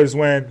 Was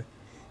when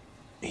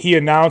he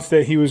announced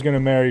that he was gonna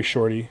marry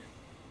Shorty,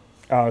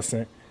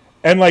 Allison,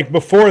 and like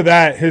before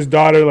that, his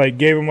daughter like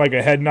gave him like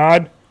a head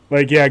nod,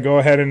 like yeah, go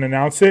ahead and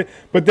announce it.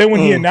 But then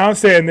when he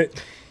announced it and the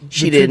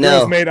She two didn't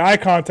girls know. made eye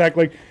contact,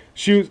 like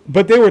she was,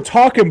 but they were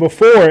talking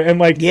before, and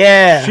like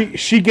Yeah.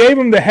 she gave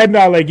him the head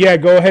nod, like yeah,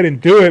 go ahead and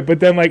do it. But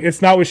then like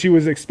it's not what she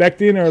was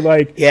expecting, or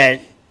like Yeah,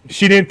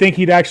 she didn't think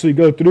he'd actually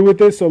go through with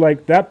this. So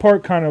like that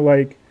part kind of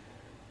like,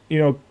 you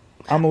know,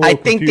 I'm a little.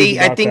 I think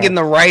confused in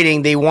the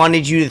writing they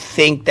wanted you to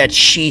think that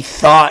she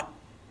thought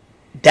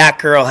that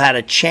girl had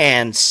a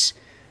chance,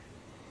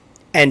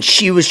 and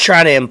she was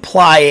trying to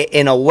imply it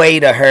in a way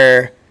to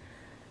her.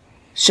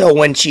 So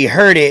when she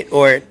heard it,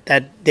 or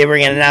that they were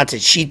going to announce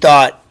it, she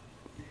thought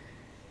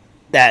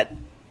that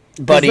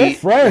Buddy,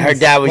 her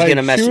dad was going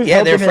to mess.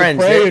 Yeah, they're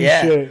friends.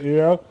 Yeah. Shit, you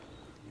know.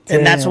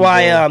 And that's Damn,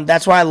 why bro.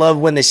 that's why I love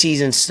when the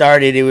season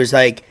started. It was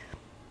like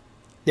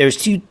there's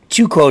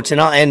two quotes, and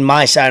I'll end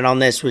my side on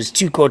this. Was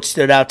two quotes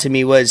stood out to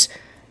me, was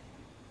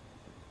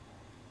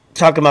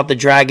talking about the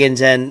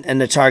dragons and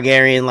the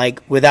Targaryen.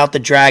 Like without the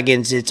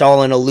dragons, it's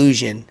all an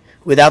illusion.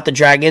 Without the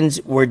dragons,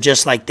 we're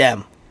just like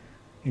them.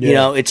 You Yeah.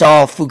 know, it's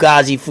all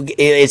fugazi.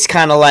 It's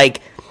kind of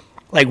like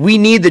we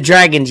need the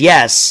dragons,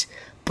 yes,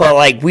 but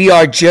like we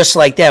are just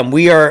like them.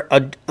 We are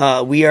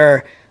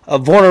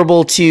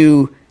vulnerable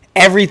to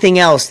everything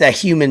else that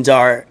humans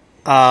are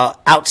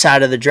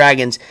outside of the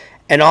dragons.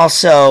 And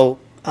also,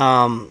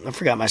 I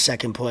forgot my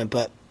second point,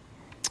 but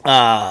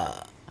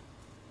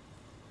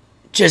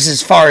just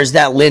as far as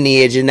that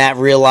lineage and that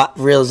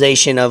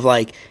realization of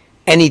like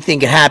anything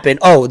could happen.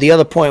 Oh, the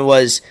other point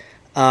was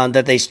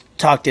that they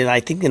talked in, I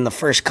think in the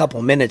first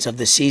couple minutes of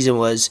the season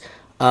was,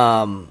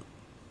 what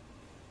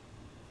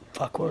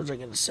was I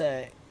going to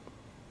say?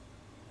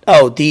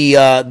 Oh,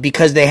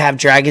 because they have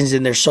dragons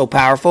and they're so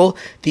powerful,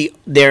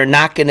 they're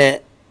not gonna.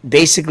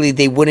 Basically,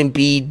 they wouldn't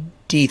be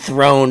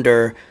dethroned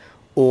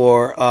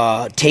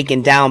or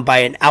taken down by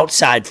an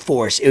outside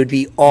force. It would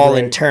be all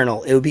Right.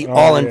 internal. It would be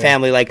all in yeah.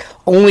 family. Like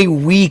only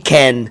we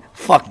can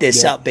fuck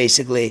this Yeah. up,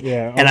 basically.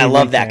 Yeah, and I only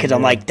love we that can, because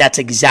I'm yeah. like, that's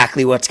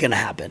exactly what's gonna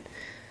happen.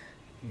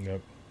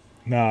 Yep.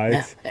 Nah,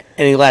 it's.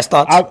 Any last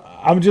thoughts?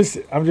 I'm just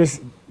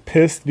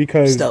pissed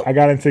because Stoked. I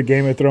got into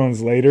Game of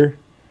Thrones later,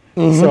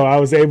 so I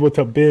was able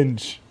to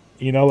binge.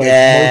 You know, like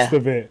Yeah.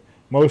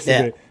 most Yeah.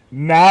 of it.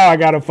 Now I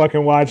gotta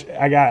fucking watch.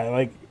 I got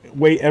like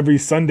wait every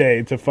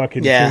Sunday to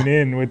fucking Yeah. tune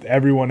in with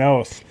everyone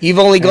else. You've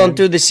only gone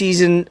through the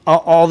season,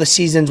 all the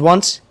seasons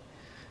once.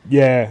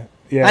 Yeah,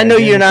 yeah. I know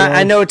Game you're of not. I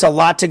Thrones. know it's a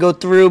lot to go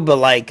through, but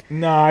like.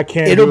 Nah, I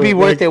can't. It'll do be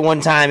worth Like, it one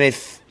time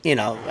if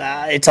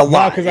it's a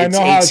lot. 'cause I It's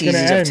know how 8 it's gonna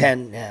seasons of end.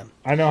 10. Yeah.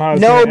 I know how.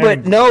 It's No, gonna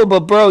but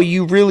end. bro,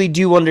 you really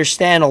do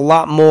understand a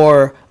lot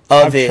more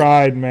of I've it.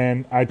 tried,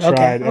 man. I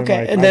tried. Okay,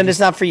 like, and I then just- it's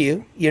not for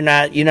you. You're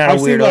not a I've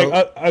seen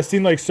weirdo. I've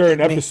seen like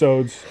certain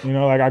episodes. You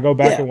know, like I go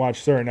back Yeah. and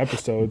watch certain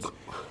episodes,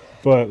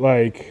 but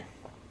like,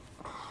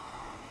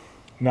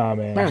 nah,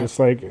 man. Right. Just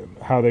like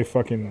how they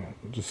fucking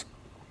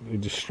they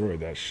destroyed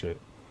that shit.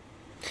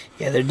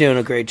 Yeah, they're doing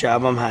a great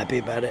job. I'm happy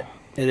about it.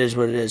 It is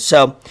what it is.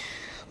 So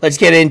let's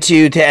get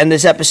into to end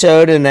this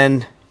episode, and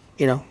then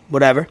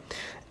whatever.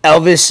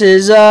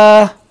 Elvis's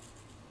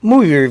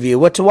movie review.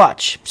 What to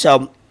watch?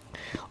 So.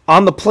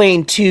 On the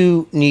plane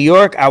to New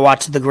York, I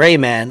watched The Gray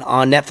Man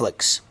on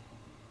Netflix.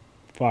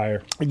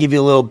 Fire. I'll give you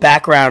a little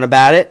background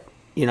about it,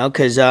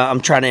 because I'm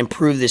trying to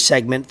improve this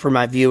segment for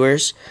my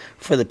viewers,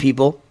 for the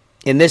people.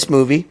 in this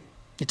movie,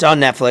 it's on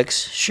Netflix,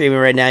 streaming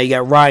right now. You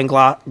got Ryan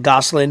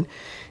Gosling,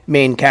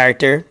 main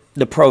character.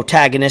 The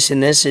protagonist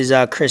in this is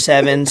Chris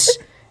Evans,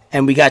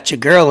 and we got your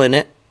girl in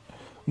it.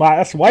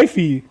 That's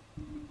wifey.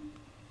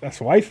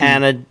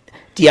 Anna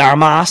de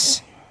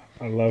Armas.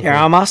 I love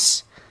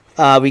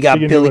her. We got she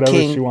can Billy do whatever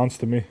King. she wants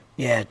to me.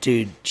 Yeah,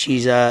 dude.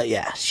 She's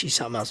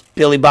something else.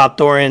 Billy Bob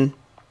Thornton.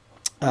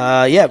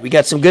 We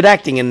got some good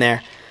acting in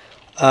there.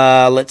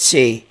 Let's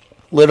see.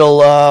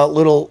 Little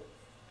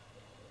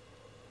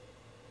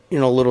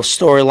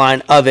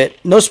storyline of it.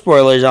 No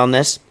spoilers on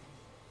this.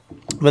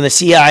 When the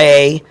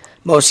CIA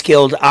most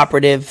skilled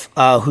operative,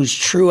 whose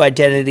true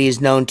identity is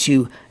known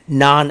to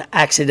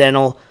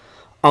non-accidental,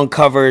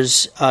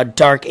 uncovers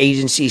dark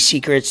agency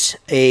secrets,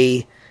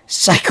 a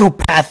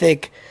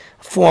psychopathic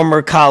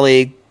former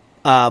colleague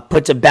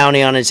puts a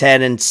bounty on his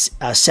head and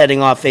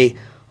setting off a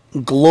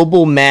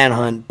global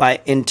manhunt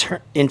by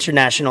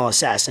international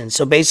assassins.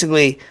 So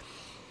basically,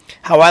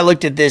 how I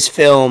looked at this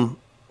film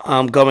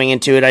going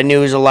into it, I knew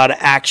it was a lot of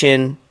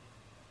action,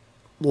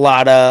 a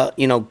lot of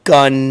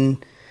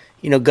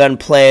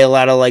gunplay, a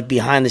lot of like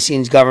behind the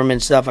scenes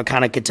government stuff. I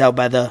kind of could tell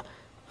by the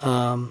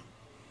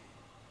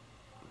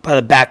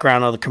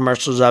background of the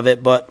commercials of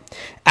it, but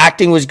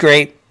acting was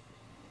great.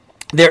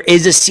 There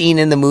is a scene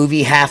in the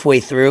movie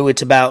halfway through.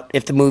 It's about,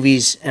 if the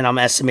movie's an hour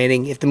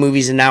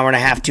and a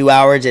half, 2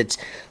 hours, it's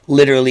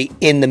literally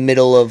in the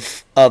middle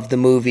of the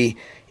movie.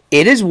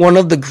 It is one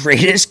of the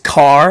greatest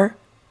gun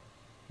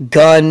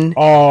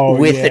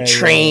with a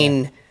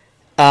train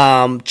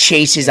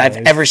chases I've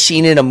ever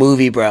seen in a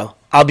movie, bro.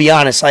 I'll be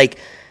honest. Like,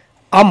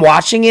 I'm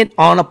watching it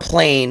on a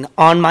plane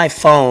on my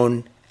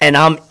phone, and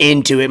I'm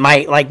into it.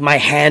 My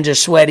hands are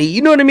sweaty.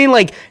 You know what I mean?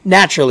 Like,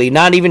 naturally,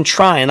 not even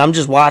trying. I'm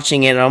just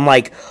watching it, and I'm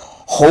like,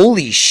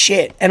 holy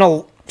shit.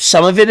 And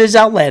some of it is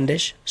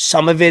outlandish.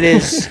 Some of it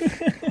is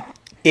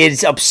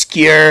it's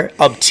obscure,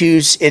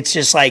 obtuse. It's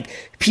just like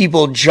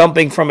people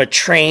jumping from a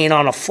train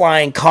on a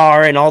flying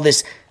car and all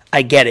this.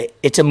 I get it.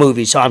 It's a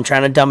movie, so I'm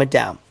trying to dumb it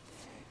down.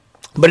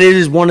 But it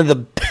is one of the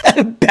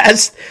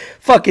best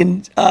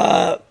fucking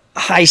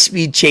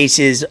high-speed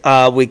chases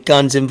with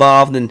guns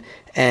involved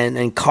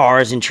and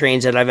cars and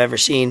trains that I've ever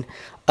seen.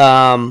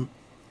 The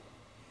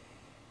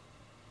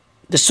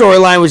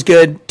storyline was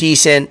good,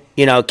 decent,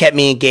 kept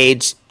me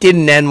engaged.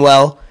 Didn't end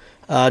well.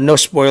 No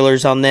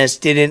spoilers on this.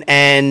 Didn't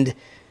end,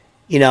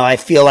 I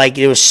feel like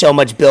there was so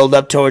much build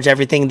up towards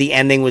everything. The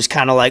ending was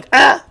kind of like,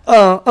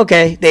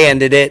 okay, they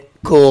ended it.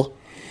 Cool.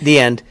 The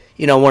end.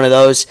 One of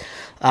those.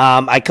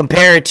 I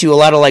compare it to a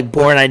lot of like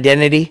Bourne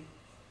Identity.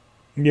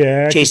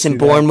 Yeah. Jason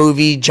Bourne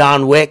movie,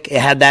 John Wick.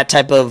 It had that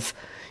type of,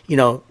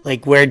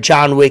 like where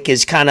John Wick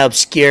is kind of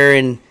obscure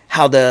and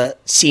how the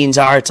scenes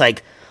are. It's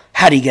like,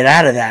 how do you get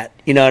out of that?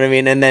 You know what I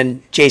mean? And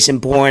then Jason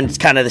Bourne, it's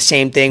kind of the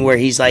same thing where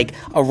he's like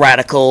a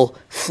radical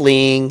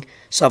fleeing,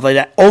 stuff like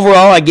that.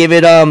 Overall, I give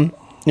it,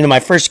 my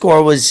first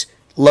score was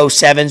low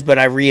sevens, but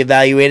I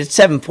reevaluated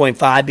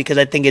 7.5 because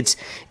I think it's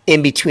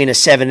in between a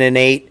 7 and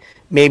 8,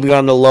 maybe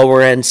on the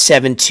lower end,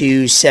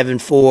 7.2,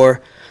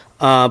 7.4.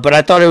 But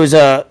I thought it was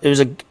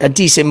a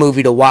decent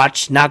movie to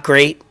watch. Not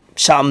great.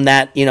 Something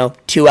that,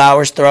 2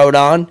 hours, throw it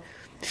on.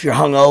 If you're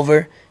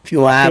hungover, if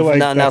you have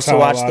nothing else to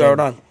watch, throw it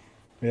on.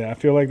 Yeah, I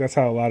feel like that's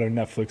how a lot of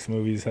Netflix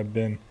movies have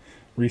been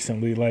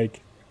recently.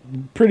 Like,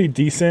 pretty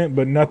decent,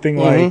 but nothing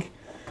like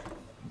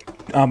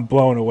I'm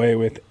blown away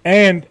with.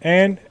 And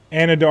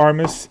Anna de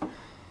Armas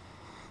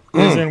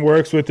is in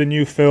works with a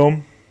new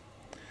film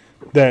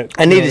that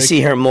I need to see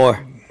her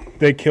more.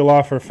 They kill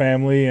off her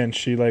family and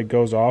she like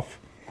goes off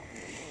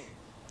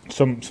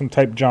some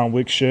type John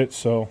Wick shit.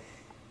 So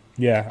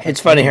yeah, it's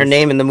funny. Her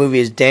name in the movie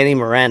is Danny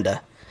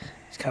Miranda.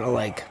 It's kind of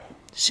like.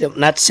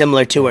 Not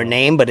similar to her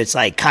name, but it's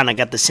like kind of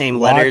got the same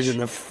letters in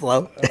the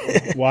flow.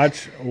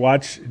 watch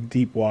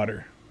Deep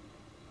Water.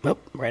 Nope,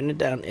 writing it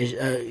down.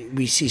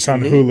 We see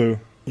some some Hulu.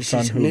 We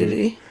see some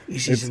nudity. We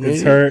see some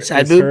nudity.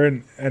 It's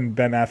her and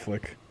Ben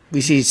Affleck.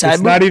 We see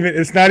side boob.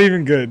 It's not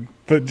even good,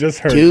 but just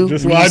her.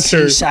 Just watch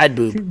her. Side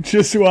boob.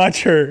 Just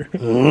watch her.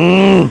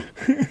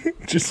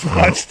 Just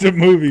watch the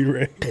movie,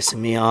 Ray. Pissing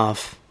me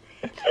off.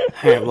 All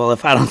right. Well,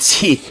 if I don't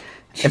see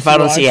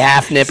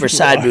half nip or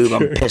side boob,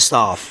 I'm pissed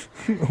off.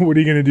 What are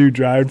you gonna do?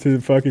 Drive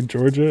to fucking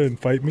Georgia and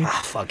fight me?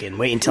 Fucking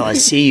wait until I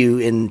see you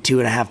in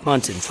 2.5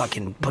 months and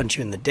fucking punch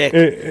you in the dick.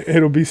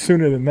 It'll be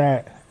sooner than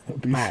that.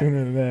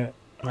 Sooner than that.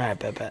 All right,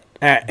 bet.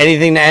 All right,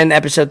 anything to end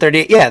episode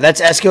 38? Yeah, that's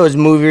Esco's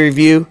movie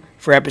review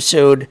for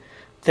episode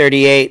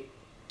 38.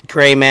 The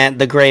Gray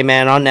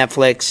Man on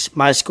Netflix.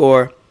 My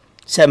score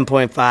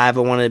 7.5. I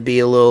wanted to be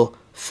a little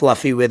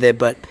fluffy with it,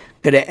 but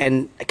could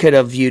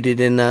have viewed it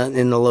in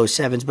the low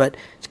sevens. But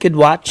it's a good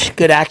watch,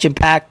 good action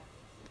pack.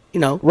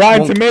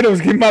 Rotten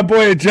Tomatoes, give my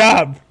boy a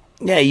job.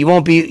 Yeah, you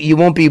won't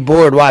be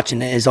bored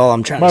watching it. Is all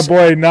I'm trying to say.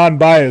 My boy,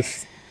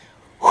 non-biased.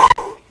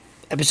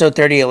 Episode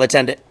 38. Let's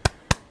end it.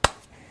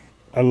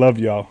 I love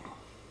y'all.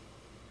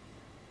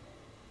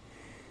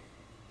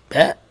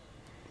 Bet.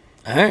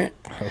 All right.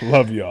 I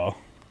love y'all.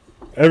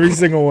 Every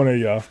single one of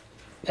y'all.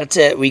 That's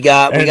it. We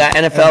got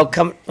NFL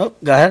coming. Oh,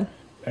 go ahead.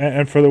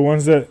 And for the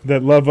ones that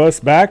love us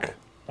back,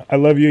 I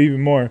love you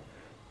even more.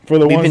 For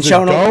the We've ones been that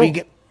showing don't,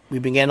 up.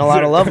 We've been getting a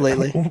lot of love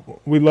lately.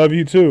 we love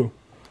you too.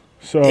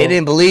 So They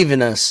didn't believe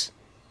in us.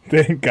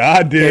 thank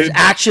God, dude. There's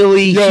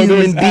actually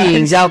human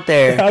beings out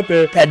there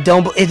that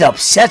don't. It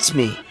upsets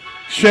me.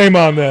 Shame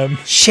on them.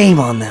 Shame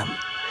on them.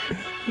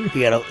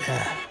 We gotta.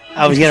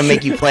 I was gonna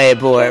make you play it,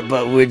 boy,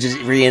 but we're just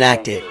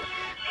reenact it.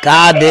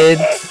 God did.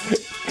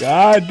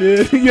 God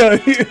did. Yeah.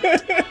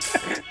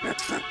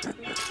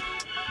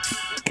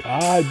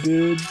 God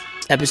did.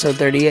 Episode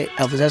 38.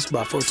 Elvis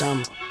Escobar. 4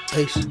 times.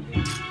 Peace.